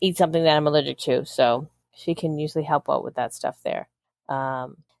eat something that I'm allergic to, so she can usually help out with that stuff there.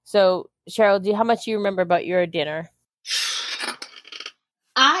 So Cheryl, how much do you remember about your dinner?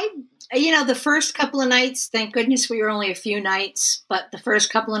 The first couple of nights, thank goodness we were only a few nights, but the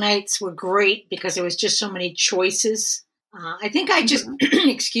first couple of nights were great because there was just so many choices. I think I just,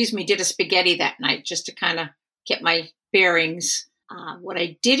 did a spaghetti that night just to kind of get my bearings. What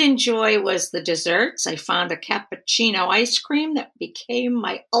I did enjoy was the desserts. I found a cappuccino ice cream that became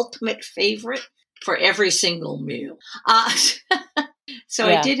my ultimate favorite for every single meal. So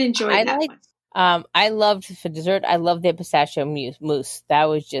yeah, I did enjoy that one. I loved, for dessert, I loved their pistachio mousse. That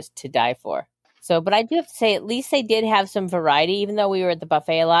was just to die for. So, but I do have to say, at least they did have some variety, even though we were at the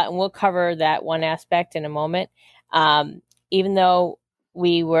buffet a lot, and we'll cover that one aspect in a moment. Even though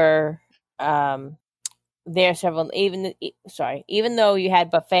we were there even though you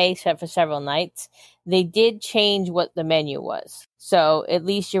had buffet for several nights, they did change what the menu was. So at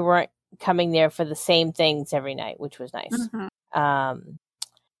least you weren't coming there for the same things every night, which was nice. Mhm.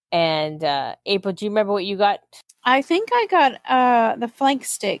 And April, do you remember what you got? I think I got the flank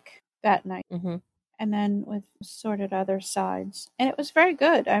steak that night. Mm-hmm. And then with assorted other sides. And it was very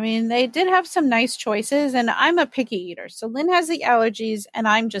good. I mean, they did have some nice choices, and I'm a picky eater. So Lynn has the allergies, and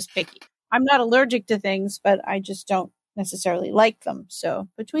I'm just picky. I'm not allergic to things, but I just don't necessarily like them. So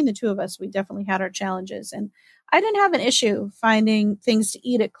between the two of us, we definitely had our challenges. And I didn't have an issue finding things to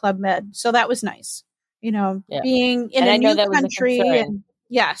eat at Club Med. So that was nice. You know, being in a new country. And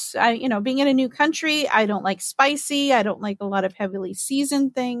yes, being in a new country, I don't like spicy. I don't like a lot of heavily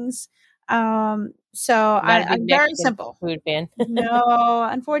seasoned things. So I'm very simple food fan. No,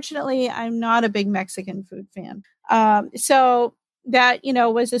 unfortunately, I'm not a big Mexican food fan. So that,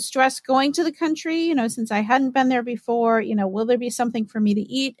 was a stress going to the country, since I hadn't been there before, will there be something for me to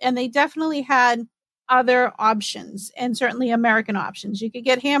eat? And they definitely had other options, and certainly American options. You could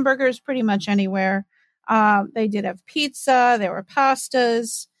get hamburgers pretty much anywhere. They did have pizza, there were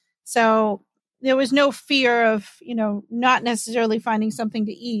pastas. So there was no fear of, not necessarily finding something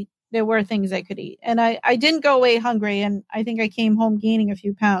to eat. There were things I could eat. And I didn't go away hungry. And I think I came home gaining a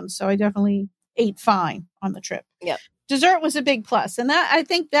few pounds. So I definitely ate fine on the trip. Yep. Dessert was a big plus. And I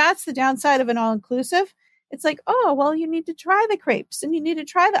think that's the downside of an all-inclusive. It's like, oh, well, you need to try the crepes and you need to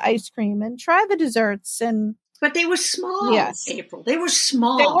try the ice cream and try the desserts. But they were small, yes. April. They were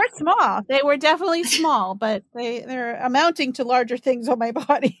small. They were small. They were definitely small, but they're amounting to larger things on my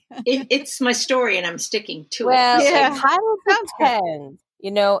body. It's my story and I'm sticking to it. Well, yeah. It kind of depends.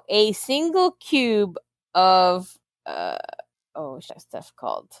 A single cube of what's that stuff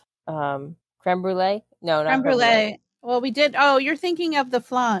called? Creme brulee? No, not creme brulee. Well, we did. Oh, you're thinking of the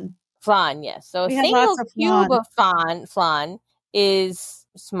flan. Flan, yes. So a single cube of flan is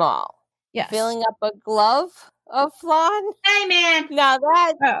small. Yes. Filling up a glove of flan? Hey, man. Now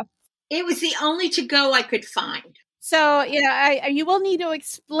that it was the only to go I could find. So, you will need to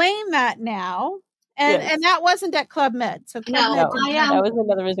explain that now. And that wasn't at Club Med. So Club Med that was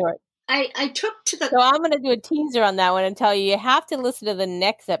another resort. I took to the... So I'm going to do a teaser on that one and tell you have to listen to the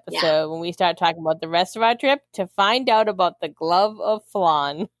next episode when we start talking about the rest of our trip to find out about the glove of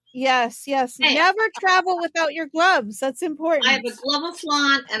flan. Yes. Hey, never travel without your gloves. That's important. I have a glove of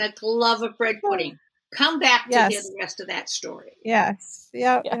flan and a glove of bread pudding. Come back to hear the rest of that story. Yes.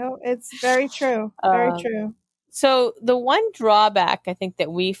 Yeah. It's very true. Very true. So the one drawback I think that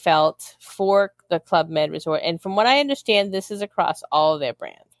we felt for the Club Med Resort, and from what I understand, this is across all of their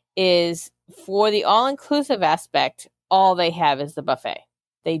brands, is for the all-inclusive aspect, all they have is the buffet.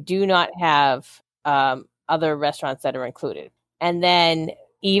 They do not have other restaurants that are included. And then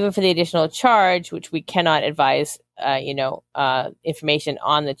even for the additional charge, which we cannot advise, information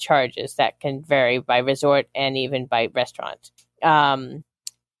on the charges that can vary by resort and even by restaurant.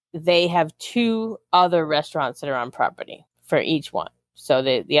 They have 2 other restaurants that are on property for each one. So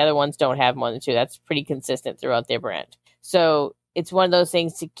the other ones don't have more than 2. That's pretty consistent throughout their brand. So it's one of those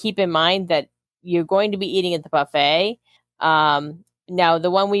things to keep in mind that you're going to be eating at the buffet. Now,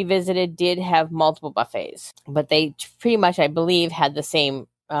 the one we visited did have multiple buffets, but they pretty much, I believe, had the same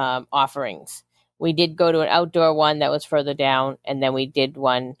offerings. We did go to an outdoor one that was further down, and then we did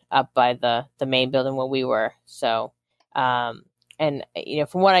one up by the main building where we were. So, and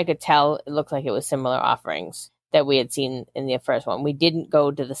from what I could tell, it looked like it was similar offerings that we had seen in the first one. We didn't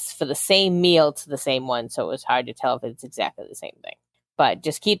go to for the same meal to the same one, so it was hard to tell if it's exactly the same thing. But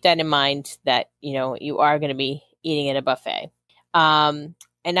just keep that in mind that, you are going to be eating at a buffet. And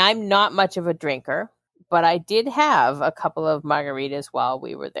I'm not much of a drinker, but I did have a couple of margaritas while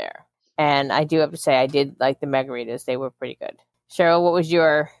we were there. And I do have to say, I did like the margaritas. They were pretty good. Cheryl, what was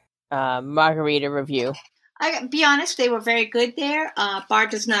your margarita review? I gotta be honest, they were very good there. Bar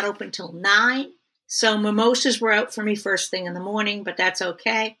does not open till 9. So mimosas were out for me first thing in the morning, but that's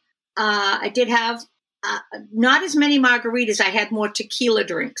okay. I did have not as many margaritas. I had more tequila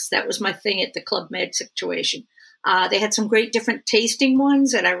drinks. That was my thing at the Club Med situation. They had some great different tasting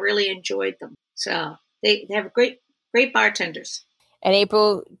ones, and I really enjoyed them. So they have great bartenders. And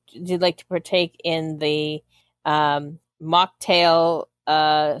April, did you like to partake in the mocktail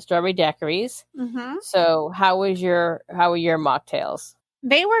strawberry daiquiris? Mm-hmm. So how were your mocktails?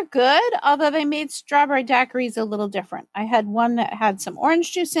 They were good, although they made strawberry daiquiris a little different. I had one that had some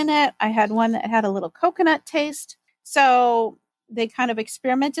orange juice in it. I had one that had a little coconut taste. So they kind of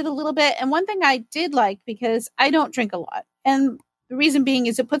experimented a little bit. And one thing I did like, because I don't drink a lot, and the reason being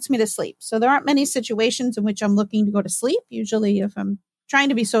is it puts me to sleep. So there aren't many situations in which I'm looking to go to sleep. Usually if I'm trying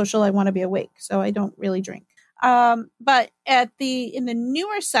to be social, I want to be awake. So I don't really drink. But in the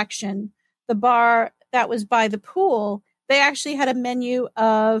newer section, the bar that was by the pool, they actually had a menu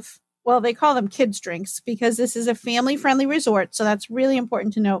of, well, they call them kids drinks because this is a family-friendly resort. So that's really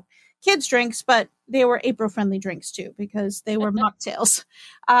important to note. Kids drinks, but they were April-friendly drinks too because they were mocktails.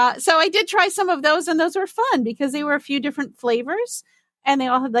 So I did try some of those, and those were fun because they were a few different flavors, and they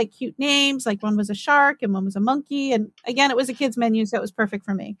all had like cute names. Like one was a shark and one was a monkey, and again, it was a kids menu, so it was perfect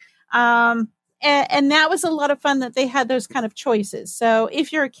for me. And that was a lot of fun that they had those kind of choices. So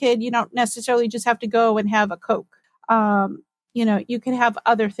if you're a kid, you don't necessarily just have to go and have a Coke. You can have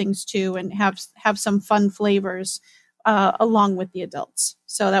other things too, and have some fun flavors along with the adults.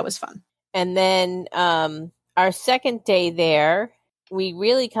 So that was fun. And then our second day there, we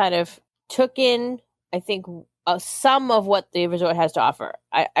really kind of took in, I think, some of what the resort has to offer.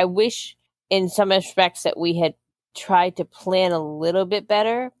 I wish in some respects that we had tried to plan a little bit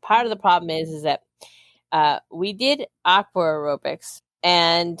better. Part of the problem is that we did aqua aerobics,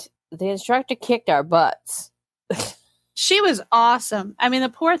 and the instructor kicked our butts. She was awesome. I mean, the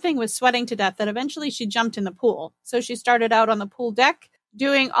poor thing was sweating to death that eventually she jumped in the pool. So she started out on the pool deck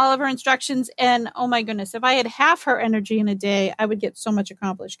doing all of her instructions. And oh my goodness, if I had half her energy in a day, I would get so much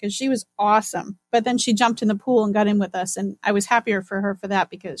accomplished because she was awesome. But then she jumped in the pool and got in with us. And I was happier for her for that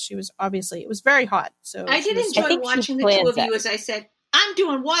because she was it was very hot. So I did enjoy watching the two of you as I said, I'm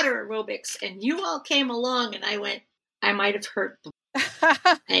doing water aerobics. And you all came along and I went, I might have hurt them.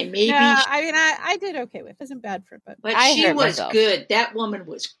 And maybe I did okay with it. It wasn't bad for it, but she was good. That woman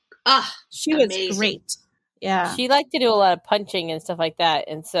was she amazing. Was great. Yeah. She liked to do a lot of punching and stuff like that.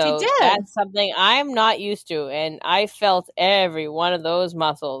 And so that's something I'm not used to. And I felt every one of those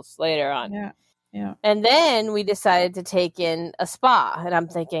muscles later on. Yeah. Yeah. And then we decided to take in a spa. And I'm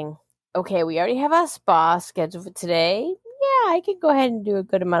thinking, okay, we already have a spa scheduled for today. Yeah, I can go ahead and do a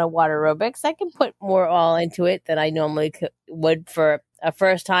good amount of water aerobics. I can put more all into it than I normally would for a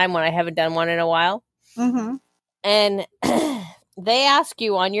first time when I haven't done one in a while. Mm-hmm. And they ask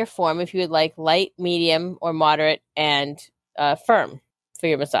you on your form if you would like light, medium, or moderate and firm for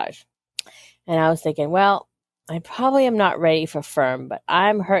your massage. And I was thinking, well, I probably am not ready for firm, but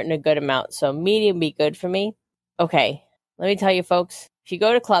I'm hurting a good amount, so medium be good for me. Okay, let me tell you, folks, if you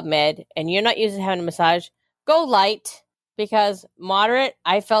go to Club Med and you're not used to having a massage, go light. Because moderate,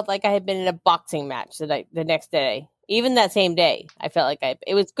 I felt like I had been in a boxing match the next day. Even that same day, I felt like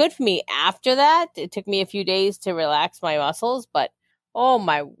it was good for me after that. It took me a few days to relax my muscles, but oh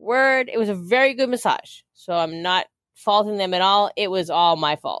my word, it was a very good massage. So I'm not faulting them at all. It was all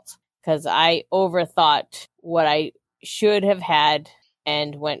my fault because I overthought what I should have had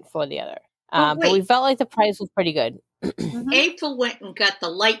and went for the other. But we felt like the price was pretty good. Mm-hmm. April went and got the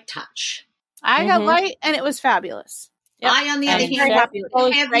light touch. I got light, and it was fabulous. Yep. I, on the other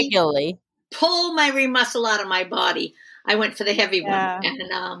hand, regularly pull my muscle out of my body. I went for the heavy one,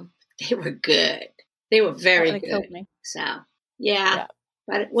 and they were good. They were very good. So, yeah.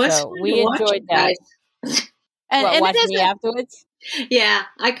 But it was fun we to enjoyed that. And watching me afterwards? Yeah,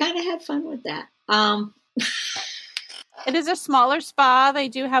 I kind of had fun with that. It is a smaller spa. They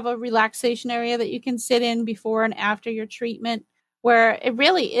do have a relaxation area that you can sit in before and after your treatment. Where it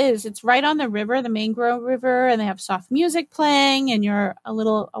really is. It's right on the river, the Mangrove River, and they have soft music playing, and you're a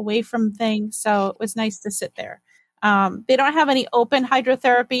little away from things. So it was nice to sit there. They don't have any open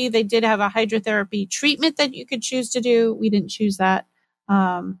hydrotherapy. They did have a hydrotherapy treatment that you could choose to do. We didn't choose that.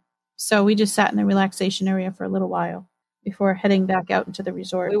 So we just sat in the relaxation area for a little while before heading back out into the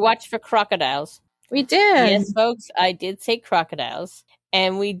resort. We watched for crocodiles. We did. Yes, folks, I did say crocodiles.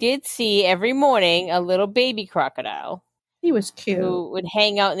 And we did see every morning a little baby crocodile. He was cute. Who would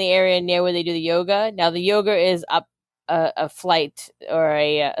hang out in the area near where they do the yoga. Now, the yoga is up a flight or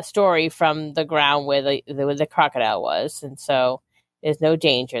a story from the ground where the crocodile was. And so there's no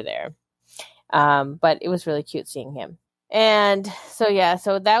danger there. But it was really cute seeing him. And so,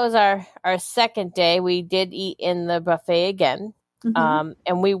 so that was our second day. We did eat in the buffet again. Mm-hmm.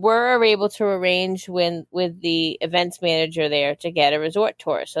 And we were able to arrange with the events manager there to get a resort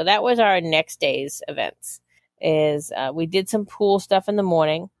tour. So that was our next day's events. We did some pool stuff in the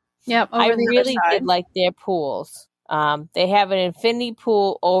morning. Yep, I really did like their pools. They have an infinity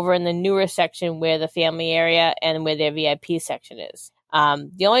pool over in the newer section where the family area and where their VIP section is.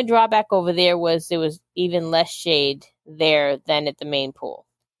 The only drawback over there was even less shade there than at the main pool.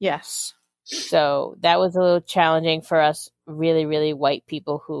 Yes. So that was a little challenging for us really, really white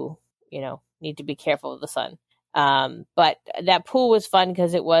people who, need to be careful of the sun. But that pool was fun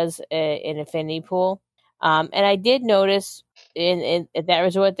because it was an infinity pool. And I did notice in at that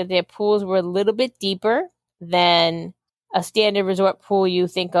resort that their pools were a little bit deeper than a standard resort pool you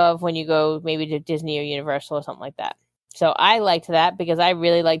think of when you go maybe to Disney or Universal or something like that. So I liked that because I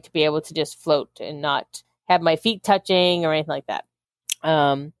really like to be able to just float and not have my feet touching or anything like that.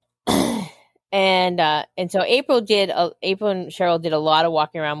 And so April and Cheryl did a lot of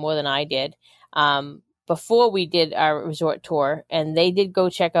walking around, more than I did, before we did our resort tour, and they did go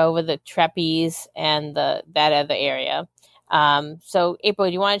check over the trapeze and that other area. So April,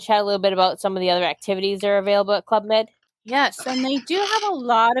 do you want to chat a little bit about some of the other activities that are available at Club Med? Yes, and they do have a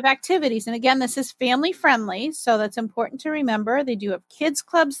lot of activities. And again, this is family friendly, so that's important to remember. They do have kids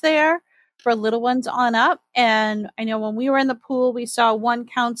clubs there for little ones on up. And I know when we were in the pool, we saw one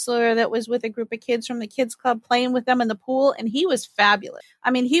counselor that was with a group of kids from the kids club playing with them in the pool, and he was fabulous. I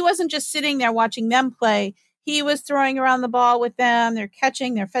mean, he wasn't just sitting there watching them play. He was throwing around the ball with them. They're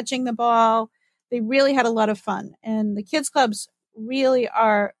fetching the ball. They really had a lot of fun. And the kids clubs really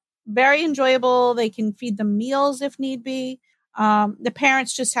are very enjoyable. They can feed them meals if need be. The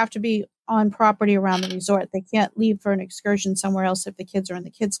parents just have to be on property around the resort. They can't leave for an excursion somewhere else if the kids are in the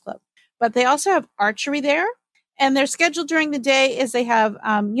kids club. But they also have archery there. And their schedule during the day is they have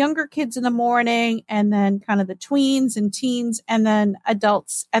younger kids in the morning, and then kind of the tweens and teens, and then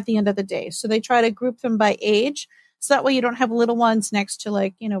adults at the end of the day. So they try to group them by age. So that way you don't have little ones next to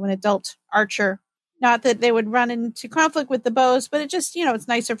an adult archer. Not that they would run into conflict with the bows, but it just, it's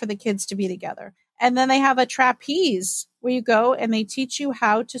nicer for the kids to be together. And then they have a trapeze where you go and they teach you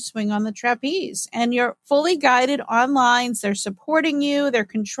how to swing on the trapeze. And you're fully guided on lines. They're supporting you. They're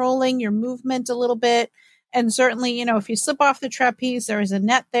controlling your movement a little bit. And certainly, if you slip off the trapeze, there is a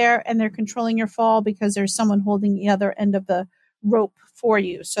net there, and they're controlling your fall because there's someone holding the other end of the rope for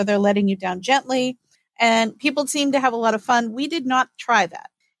you. So they're letting you down gently. And people seem to have a lot of fun. We did not try that.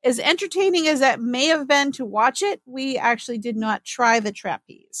 As entertaining as that may have been to watch it, we actually did not try the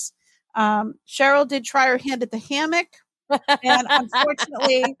trapeze. Cheryl did try her hand at the hammock, and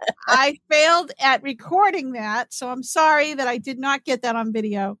unfortunately, I failed at recording that. So I'm sorry that I did not get that on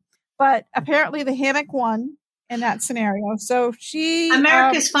video. But apparently, the hammock won in that scenario. So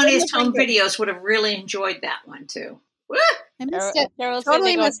America's Funniest Home Videos would have really enjoyed that one too. Woo! I missed it.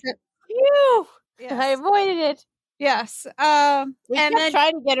 Totally missed it. Phew! Yes. I avoided it. Yes. We kept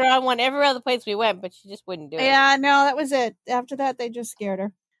trying to get her on one every other place we went, but she just wouldn't do it. Yeah, no, that was it. After that, they just scared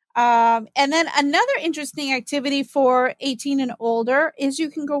her. And then another interesting activity for 18 and older is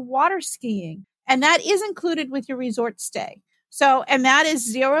you can go water skiing. And that is included with your resort stay. So, and that is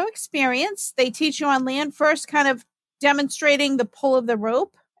zero experience. They teach you on land first, kind of demonstrating the pull of the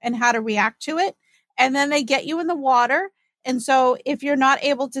rope and how to react to it. And then they get you in the water. And so if you're not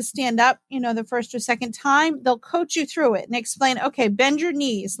able to stand up, the first or second time, they'll coach you through it and explain, okay, bend your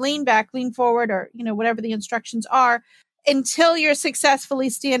knees, lean back, lean forward, or, whatever the instructions are until you're successfully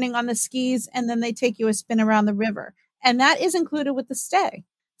standing on the skis. And then they take you a spin around the river. And that is included with the stay.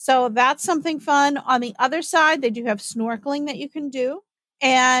 So that's something fun. On the other side, they do have snorkeling that you can do.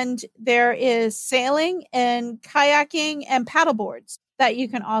 And there is sailing and kayaking and paddleboards that you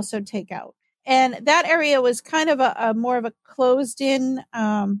can also take out. And that area was kind of a more of a closed in,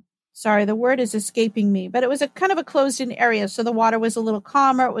 sorry, the word is escaping me, but it was a kind of a closed in area. So the water was a little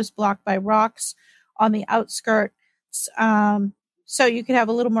calmer. It was blocked by rocks on the outskirts. So you could have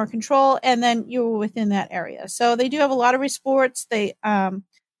a little more control, and then you were within that area. So they do have a lot of sports.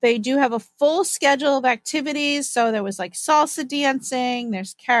 They do have a full schedule of activities. So there was like salsa dancing,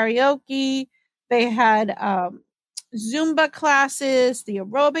 there's karaoke. They had, Zumba classes, the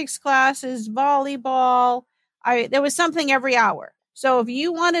aerobics classes, volleyball. There was something every hour. So if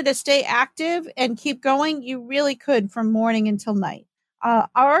you wanted to stay active and keep going, you really could from morning until night.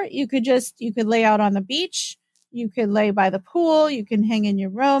 Or you could lay out on the beach. You could lay by the pool. You can hang in your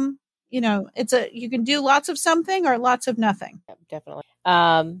room. You can do lots of something or lots of nothing. Yeah, definitely.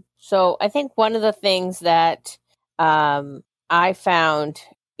 So I think one of the things that I found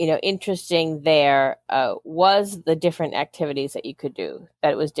interesting there was the different activities that you could do,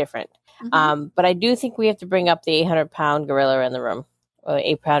 that it was different. Mm-hmm. But I do think we have to bring up the 800-pound gorilla in the room, or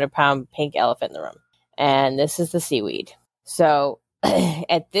the 800-pound pink elephant in the room. And this is the seaweed. So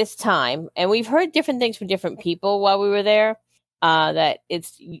at this time, and we've heard different things from different people while we were there, that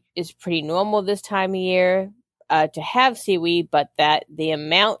it's pretty normal this time of year to have seaweed, but that the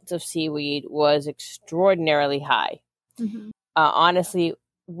amount of seaweed was extraordinarily high. Mm-hmm. Honestly,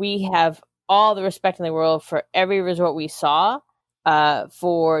 we have all the respect in the world for every resort we saw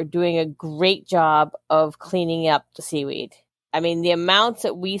for doing a great job of cleaning up the seaweed. I mean, the amounts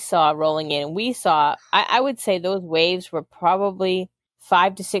that we saw rolling in, I would say those waves were probably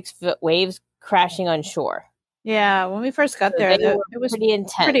 5 to 6 foot waves crashing on shore. Yeah, when we first got there, it was pretty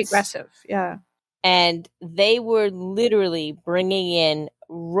intense, pretty aggressive. Yeah. And they were literally bringing in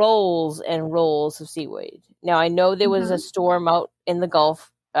rolls and rolls of seaweed. Now, I know there was a storm out in the Gulf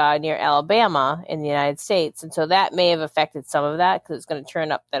near Alabama in the United States, and so that may have affected some of that because it's going to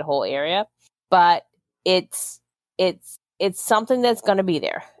turn up that whole area. But it's something that's going to be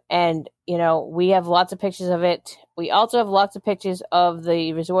there. And, we have lots of pictures of it. We also have lots of pictures of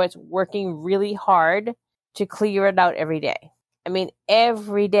the resorts working really hard to clear it out every day. I mean,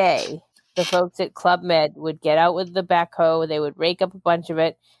 every day, the folks at Club Med would get out with the backhoe. They would rake up a bunch of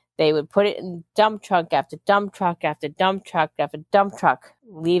it. They would put it in dump truck after dump truck after dump truck after dump truck,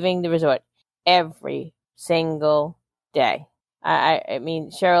 leaving the resort every single day. I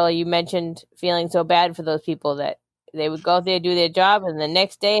mean, Cheryl, you mentioned feeling so bad for those people that they would go out there, do their job, and the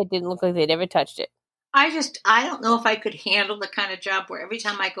next day it didn't look like they'd ever touched it. I don't know if I could handle the kind of job where every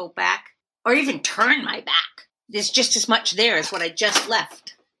time I go back or even turn my back, there's just as much there as what I just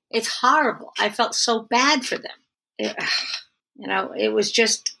left. It's horrible. I felt so bad for them. It was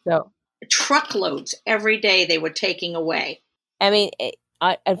just truckloads every day they were taking away. I mean,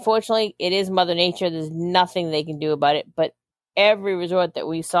 unfortunately, it is Mother Nature. There's nothing they can do about it. But every resort that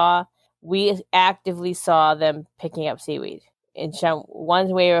we saw, we actively saw them picking up seaweed in one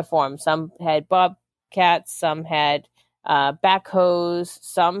way or form. Some had bobcats, some had backhoes,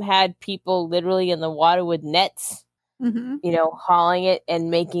 some had people literally in the water with nets, hauling it and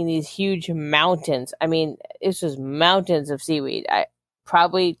making these huge mountains. I mean, this was mountains of seaweed.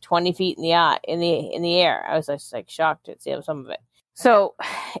 Probably 20 feet in the air. I was just like shocked to see some of it. So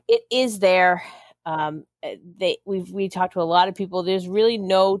it is there. We talked to a lot of people. There's really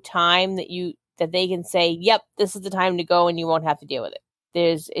no time that they can say, yep, this is the time to go and you won't have to deal with it.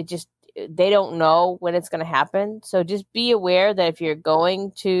 They don't know when it's going to happen. So just be aware that if you're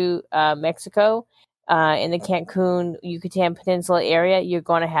going to Mexico, in the Cancun, Yucatan Peninsula area, you're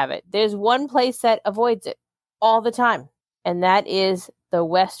going to have it. There's one place that avoids it all the time, and that is the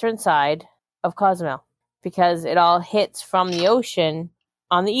western side of Cozumel, because it all hits from the ocean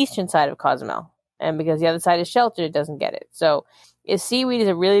on the eastern side of Cozumel. And because the other side is sheltered, it doesn't get it. So if seaweed is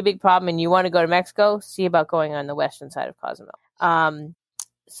a really big problem and you want to go to Mexico, see about going on the western side of Cozumel.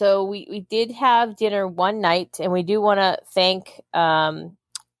 So we did have dinner one night, and we do want to thank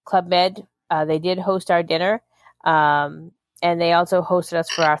Club Med. They did host our dinner, and they also hosted us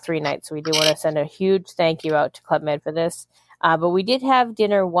for our 3 nights. So we do want to send a huge thank you out to Club Med for this. But we did have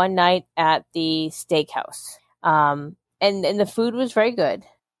dinner one night at the steakhouse, and the food was very good.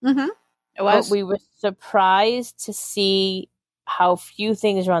 Mm-hmm. It was. But we were surprised to see how few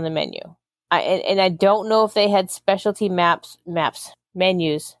things are on the menu. I don't know if they had specialty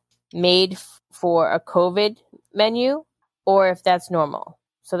menus made for a COVID menu, or if that's normal.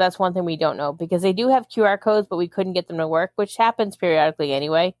 So that's one thing we don't know, because they do have QR codes, but we couldn't get them to work, which happens periodically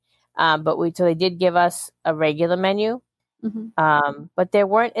anyway. So they did give us a regular menu. Mm-hmm. But there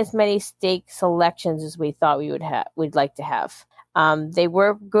weren't as many steak selections as we thought we'd like to have. They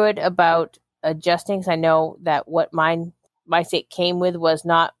were good about adjusting, because I know that what my steak came with was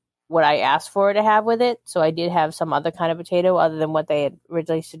not what I asked for to have with it. So I did have some other kind of potato other than what they had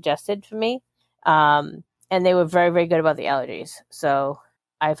originally suggested for me. And they were very, very good about the allergies. So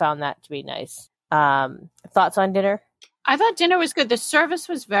I found that to be nice. Thoughts on dinner? I thought dinner was good. The service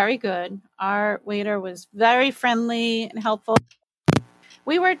was very good. Our waiter was very friendly and helpful.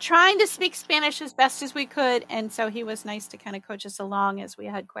 We were trying to speak Spanish as best as we could, and so he was nice to kind of coach us along as we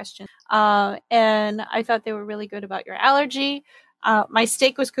had questions. And I thought they were really good about your allergy. My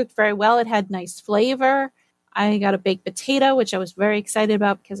steak was cooked very well. It had nice flavor. I got a baked potato, which I was very excited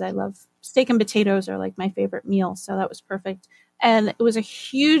about because I love steak and potatoes are like my favorite meal. So that was perfect. And it was a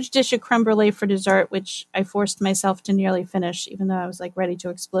huge dish of creme brulee for dessert, which I forced myself to nearly finish, even though I was like ready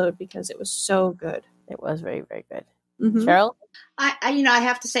to explode because it was so good. It was very, very good. Mm-hmm. Cheryl? I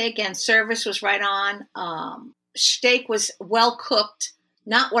have to say again, service was right on. Steak was well cooked.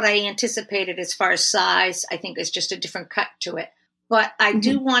 Not what I anticipated as far as size. I think it's just a different cut to it. But I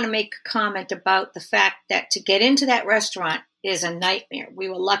do want to make a comment about the fact that to get into that restaurant is a nightmare. We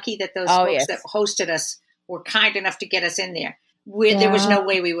were lucky that those folks that hosted us were kind enough to get us in there. There was no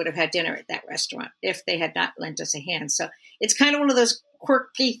way we would have had dinner at that restaurant if they had not lent us a hand. So it's kind of one of those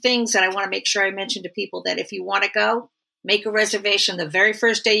quirky things that I want to make sure I mention to people, that if you want to go, make a reservation the very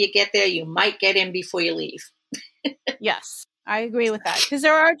first day you get there. You might get in before you leave. Yes, I agree with that, because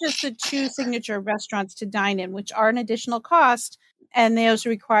there are just the 2 signature restaurants to dine in, which are an additional cost, and those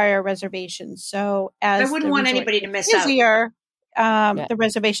require reservations. So as I wouldn't want anybody to miss out. The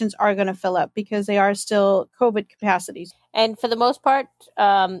reservations are going to fill up because they are still COVID capacities. And for the most part,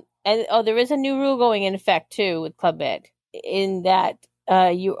 there is a new rule going in effect too with Club Med, in that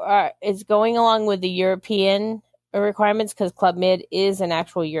it's going along with the European requirements, because Club Med is an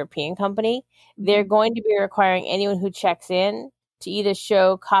actual European company, they're going to be requiring anyone who checks in to either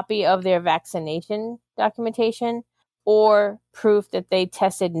show copy of their vaccination documentation or proof that they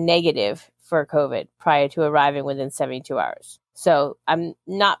tested negative for COVID prior to arriving within 72 hours. So I'm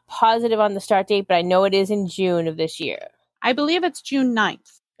not positive on the start date, but I know it is in June of this year. I believe it's June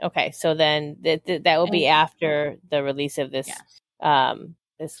 9th. Okay, so then that will be after the release of this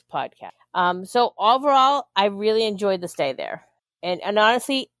this podcast. So overall, I really enjoyed the stay there, and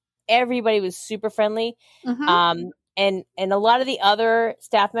honestly, everybody was super friendly. Mm-hmm. And a lot of the other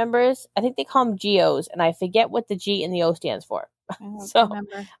staff members, I think they call them GOs, and I forget what the G and the O stands for. So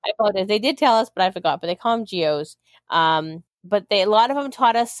I apologize. They did tell us, but I forgot. But they call them GOs. But a lot of them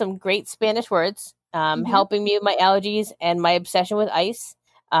taught us some great Spanish words, helping me with my allergies and my obsession with ice.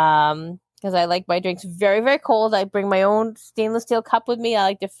 Because I like my drinks very, very cold. I bring my own stainless steel cup with me. I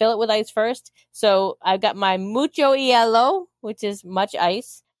like to fill it with ice first. So I've got my mucho hielo, which is much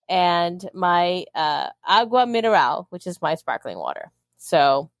ice, and my agua mineral, which is my sparkling water.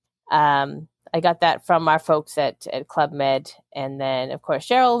 So I got that from our folks at Club Med. And then, of course,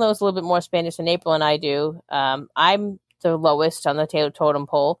 Cheryl knows a little bit more Spanish than April and I do. I'm the lowest on the totem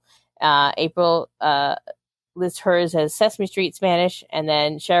pole. April lists hers as Sesame Street Spanish, and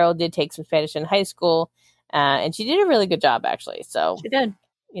then Cheryl did take some Spanish in high school, and she did a really good job, actually. So she did.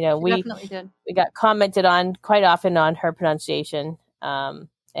 You know, we definitely did. We got commented on quite often on her pronunciation and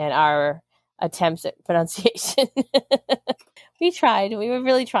our attempts at pronunciation. We tried. We were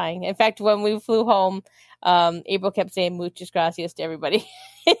really trying. In fact, when we flew home, April kept saying "muchas gracias" to everybody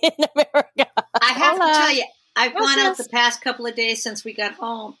in America. I have to tell you, I've gone out the past couple of days since we got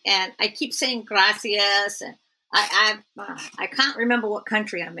home, and I keep saying gracias, and I can't remember what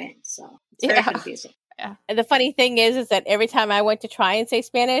country I'm in, so it's very confusing. Yeah. And the funny thing is that every time I went to try and say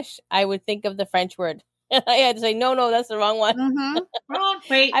Spanish, I would think of the French word. I had to say, no, that's the wrong one. Mm-hmm. Wrong.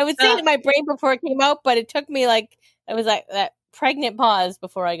 Wait, I would say it in my brain before it came out, but it took me it was like that pregnant pause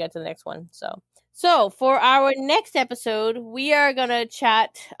before I got to the next one. So for our next episode, we are going to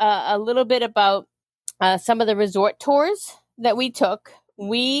chat a little bit about some of the resort tours that we took.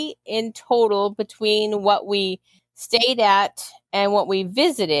 We, in total, between what we stayed at and what we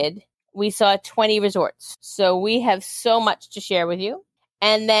visited, we saw 20 resorts. So we have so much to share with you.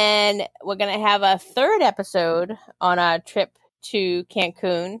 And then we're going to have a third episode on our trip to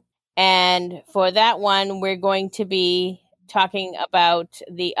Cancun. And for that one, we're going to be talking about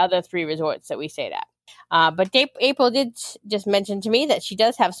the other 3 resorts that we stayed at. But April did just mention to me that she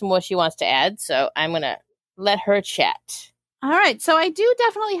does have some more she wants to add. So I'm going to let her chat. All right. So I do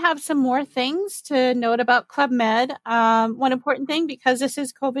definitely have some more things to note about Club Med. One important thing, because this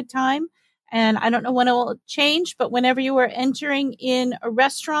is COVID time, and I don't know when it will change, but whenever you were entering in a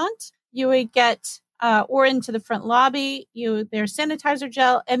restaurant, you would get, or into the front lobby, their sanitizer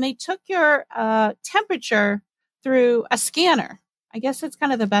gel, and they took your temperature through a scanner. I guess that's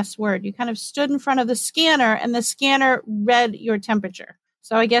kind of the best word. You kind of stood in front of the scanner, and the scanner read your temperature.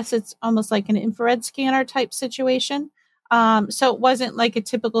 So I guess it's almost like an infrared scanner type situation. So it wasn't like a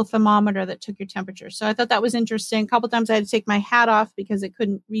typical thermometer that took your temperature. So I thought that was interesting. A couple times I had to take my hat off because it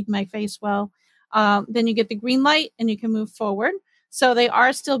couldn't read my face well. Then you get the green light and you can move forward. So they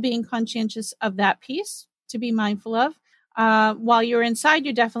are still being conscientious of that piece to be mindful of. While you're inside,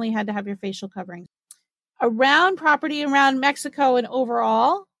 you definitely had to have your facial covering. Around property around Mexico and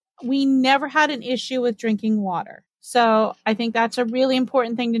overall, we never had an issue with drinking water. So I think that's a really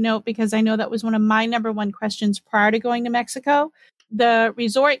important thing to note, because I know that was one of my number one questions prior to going to Mexico. The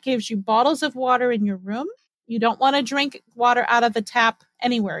resort gives you bottles of water in your room. You don't want to drink water out of the tap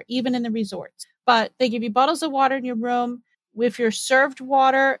anywhere, even in the resorts. But they give you bottles of water in your room with your served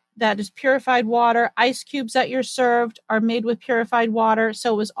water that is purified water. Ice cubes that you're served are made with purified water.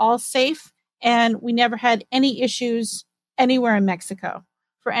 So it was all safe. And we never had any issues anywhere in Mexico.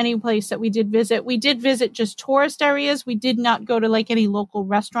 For any place that we did visit. We did visit just tourist areas. We did not go to like any local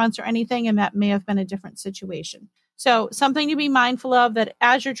restaurants or anything, and that may have been a different situation. So something to be mindful of, that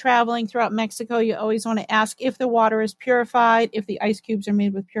as you're traveling throughout Mexico, you always want to ask if the water is purified, if the ice cubes are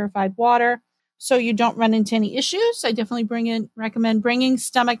made with purified water, so you don't run into any issues. I definitely recommend bringing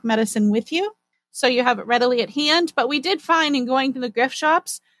stomach medicine with you so you have it readily at hand. But we did find in going to the gift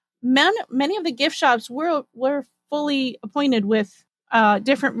shops, many of the gift shops were fully appointed with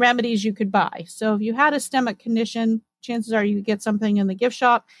different remedies you could buy. So if you had a stomach condition, chances are you could get something in the gift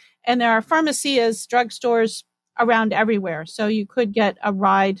shop. And there are pharmacias, drugstores around everywhere. So you could get a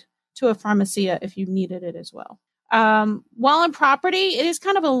ride to a pharmacia if you needed it as well. While on property, it is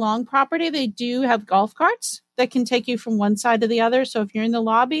kind of a long property. They do have golf carts that can take you from one side to the other. So if you're in the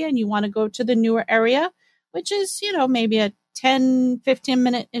lobby and you want to go to the newer area, which is, maybe a 10, 15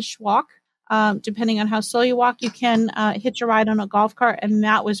 minute-ish walk. Depending on how slow you walk, you can hitch a ride on a golf cart, and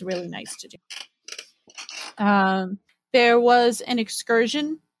that was really nice to do. There was an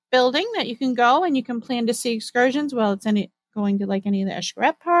excursion building that you can go, and you can plan to see excursions. Well, it's going to like any of the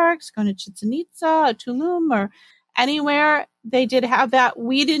Xcaret parks, going to Chichen Itza, Tulum, or anywhere. They did have that.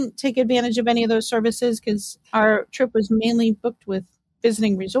 We didn't take advantage of any of those services because our trip was mainly booked with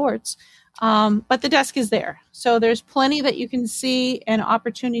visiting resorts. But the desk is there. So there's plenty that you can see and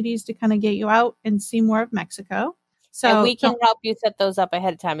opportunities to kind of get you out and see more of Mexico. So and we can help you set those up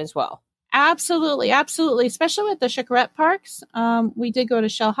ahead of time as well. Absolutely. Absolutely. Especially with the Xcaret parks. We did go to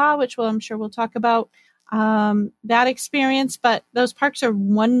Xel-Há, which I'm sure we'll talk about that experience, but those parks are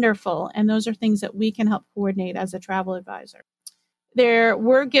wonderful. And those are things that we can help coordinate as a travel advisor. There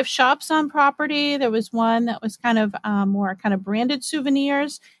were gift shops on property. There was one that was kind of more kind of branded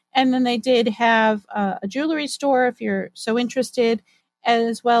souvenirs. And then they did have a jewelry store if you're so interested,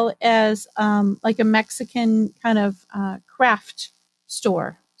 as well as like a Mexican kind of craft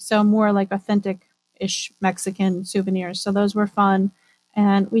store. So more like authentic-ish Mexican souvenirs. So those were fun.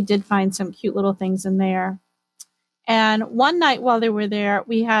 And we did find some cute little things in there. And one night while they were there,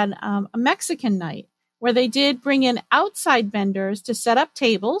 we had a Mexican night where they did bring in outside vendors to set up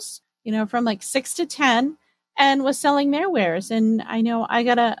tables, from like 6 to 10, and was selling their wares. And I know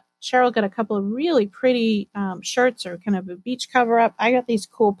Cheryl got a couple of really pretty shirts or kind of a beach cover up. I got these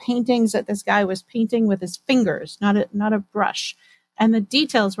cool paintings that this guy was painting with his fingers, not a brush. And the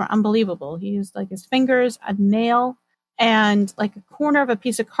details were unbelievable. He used like his fingers, a nail, and like a corner of a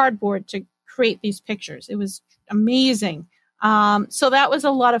piece of cardboard to create these pictures. It was amazing. So that was a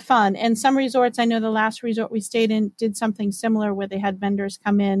lot of fun. And some resorts, I know the last resort we stayed in did something similar where they had vendors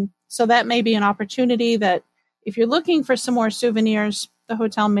come in. So that may be an opportunity that if you're looking for some more souvenirs, the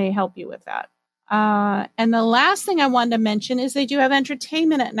hotel may help you with that. And the last thing I wanted to mention is they do have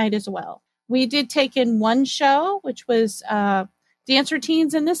entertainment at night as well. We did take in one show, which was dance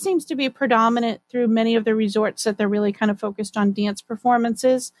routines, and this seems to be predominant through many of the resorts that they're really kind of focused on dance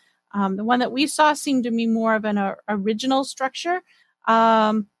performances. The one that we saw seemed to be more of an original structure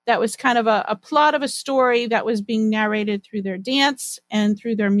that was kind of a plot of a story that was being narrated through their dance and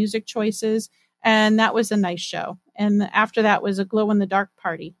through their music choices, and that was a nice show. And after that was a glow-in-the-dark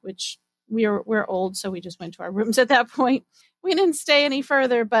party, which we're old, so we just went to our rooms at that point. We didn't stay any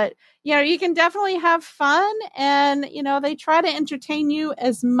further, but you can definitely have fun, and they try to entertain you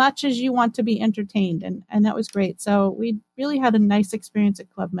as much as you want to be entertained, and that was great. So we really had a nice experience at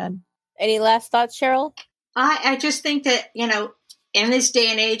Club Med. Any last thoughts, Cheryl? I just think that in this day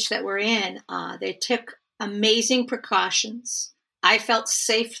and age that we're in, they took amazing precautions. I felt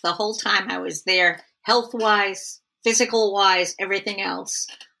safe the whole time I was there, health-wise, physical-wise, everything else.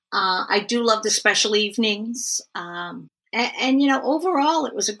 I do love the special evenings. And overall,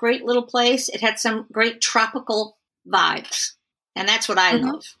 it was a great little place. It had some great tropical vibes. And that's what I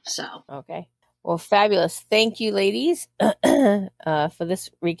love. So, okay. Well, fabulous. Thank you, ladies, for this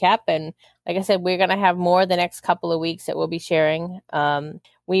recap. And like I said, we're going to have more the next couple of weeks that we'll be sharing.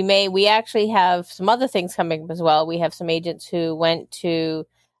 We actually have some other things coming up as well. We have some agents who went to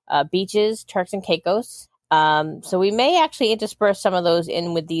beaches, Turks and Caicos. So we may actually intersperse some of those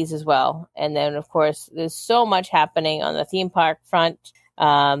in with these as well. And then, of course, there's so much happening on the theme park front.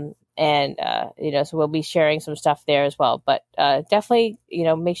 So we'll be sharing some stuff there as well. But definitely,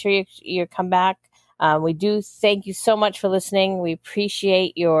 make sure you come back. We do thank you so much for listening. We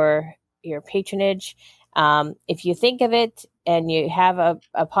appreciate your patronage. If you think of it and you have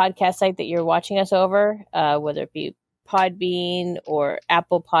a podcast site that you're watching us over, whether it be Podbean or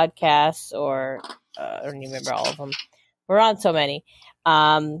Apple Podcasts or I don't even remember all of them. We're on so many.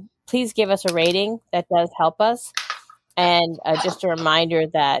 Please give us a rating. That does help us. And just a reminder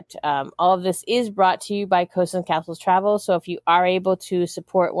that all of this is brought to you by Coasters and Castles Travel. So if you are able to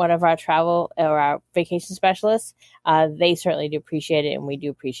support one of our travel or our vacation specialists, they certainly do appreciate it, and we do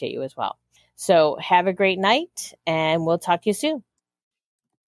appreciate you as well. So have a great night, and we'll talk to you soon.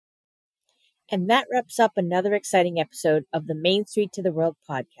 And that wraps up another exciting episode of the Main Street to the World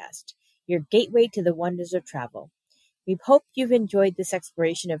podcast, your gateway to the wonders of travel. We hope you've enjoyed this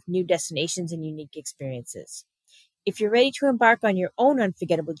exploration of new destinations and unique experiences. If you're ready to embark on your own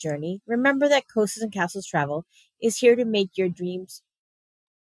unforgettable journey, remember that Coasters and Castles Travel is here to make your dreams.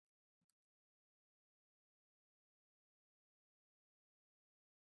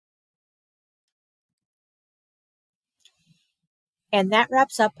 And that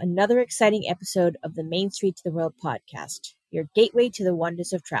wraps up another exciting episode of the Main Street to the World podcast, your gateway to the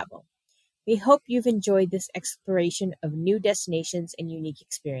wonders of travel. We hope you've enjoyed this exploration of new destinations and unique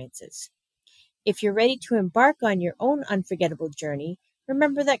experiences. If you're ready to embark on your own unforgettable journey,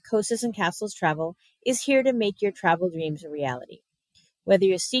 remember that Coasters and Castles Travel is here to make your travel dreams a reality. Whether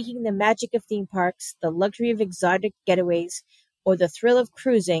you're seeking the magic of theme parks, the luxury of exotic getaways, or the thrill of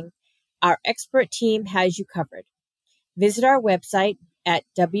cruising, our expert team has you covered. Visit our website at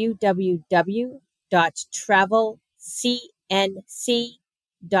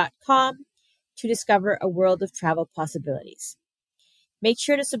www.travelcnc.com to discover a world of travel possibilities. Make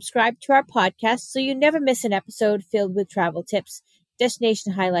sure to subscribe to our podcast so you never miss an episode filled with travel tips,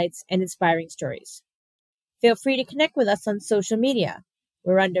 destination highlights, and inspiring stories. Feel free to connect with us on social media.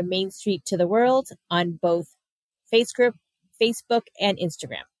 We're under Main Street to the World on both Facebook and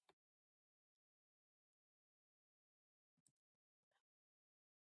Instagram.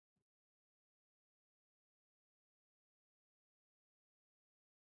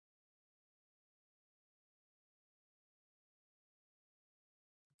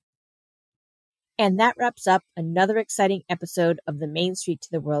 And that wraps up another exciting episode of the Main Street to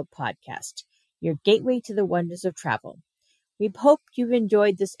the World podcast, your gateway to the wonders of travel. We hope you've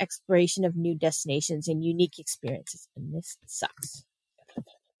enjoyed this exploration of new destinations and unique experiences. And this sucks.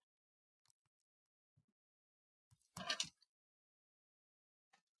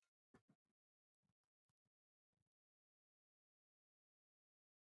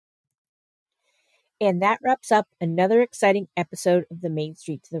 And that wraps up another exciting episode of the Main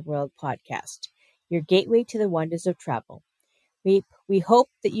Street to the World podcast, your gateway to the wonders of travel. We hope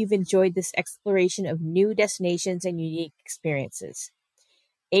that you've enjoyed this exploration of new destinations and unique experiences.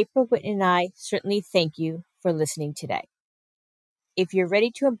 April, Whitney, and I certainly thank you for listening today. If you're ready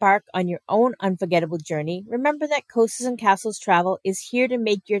to embark on your own unforgettable journey, remember that Coasters and Castles Travel is here to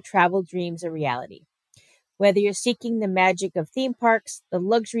make your travel dreams a reality. Whether you're seeking the magic of theme parks, the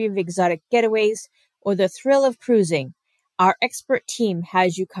luxury of exotic getaways, or the thrill of cruising, our expert team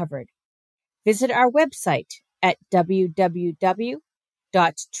has you covered. Visit our website at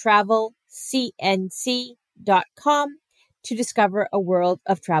www.travelcnc.com to discover a world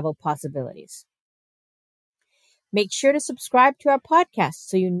of travel possibilities. Make sure to subscribe to our podcast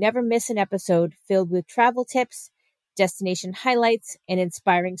so you never miss an episode filled with travel tips, destination highlights, and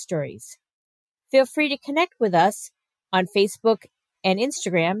inspiring stories. Feel free to connect with us on Facebook and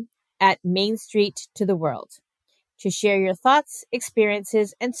Instagram at Main Street to the World to share your thoughts,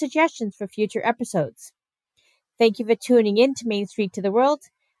 experiences, and suggestions for future episodes. Thank you for tuning in to Main Street to the World.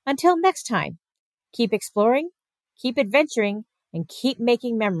 Until next time, keep exploring, keep adventuring, and keep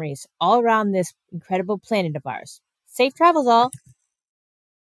making memories all around this incredible planet of ours. Safe travels, all!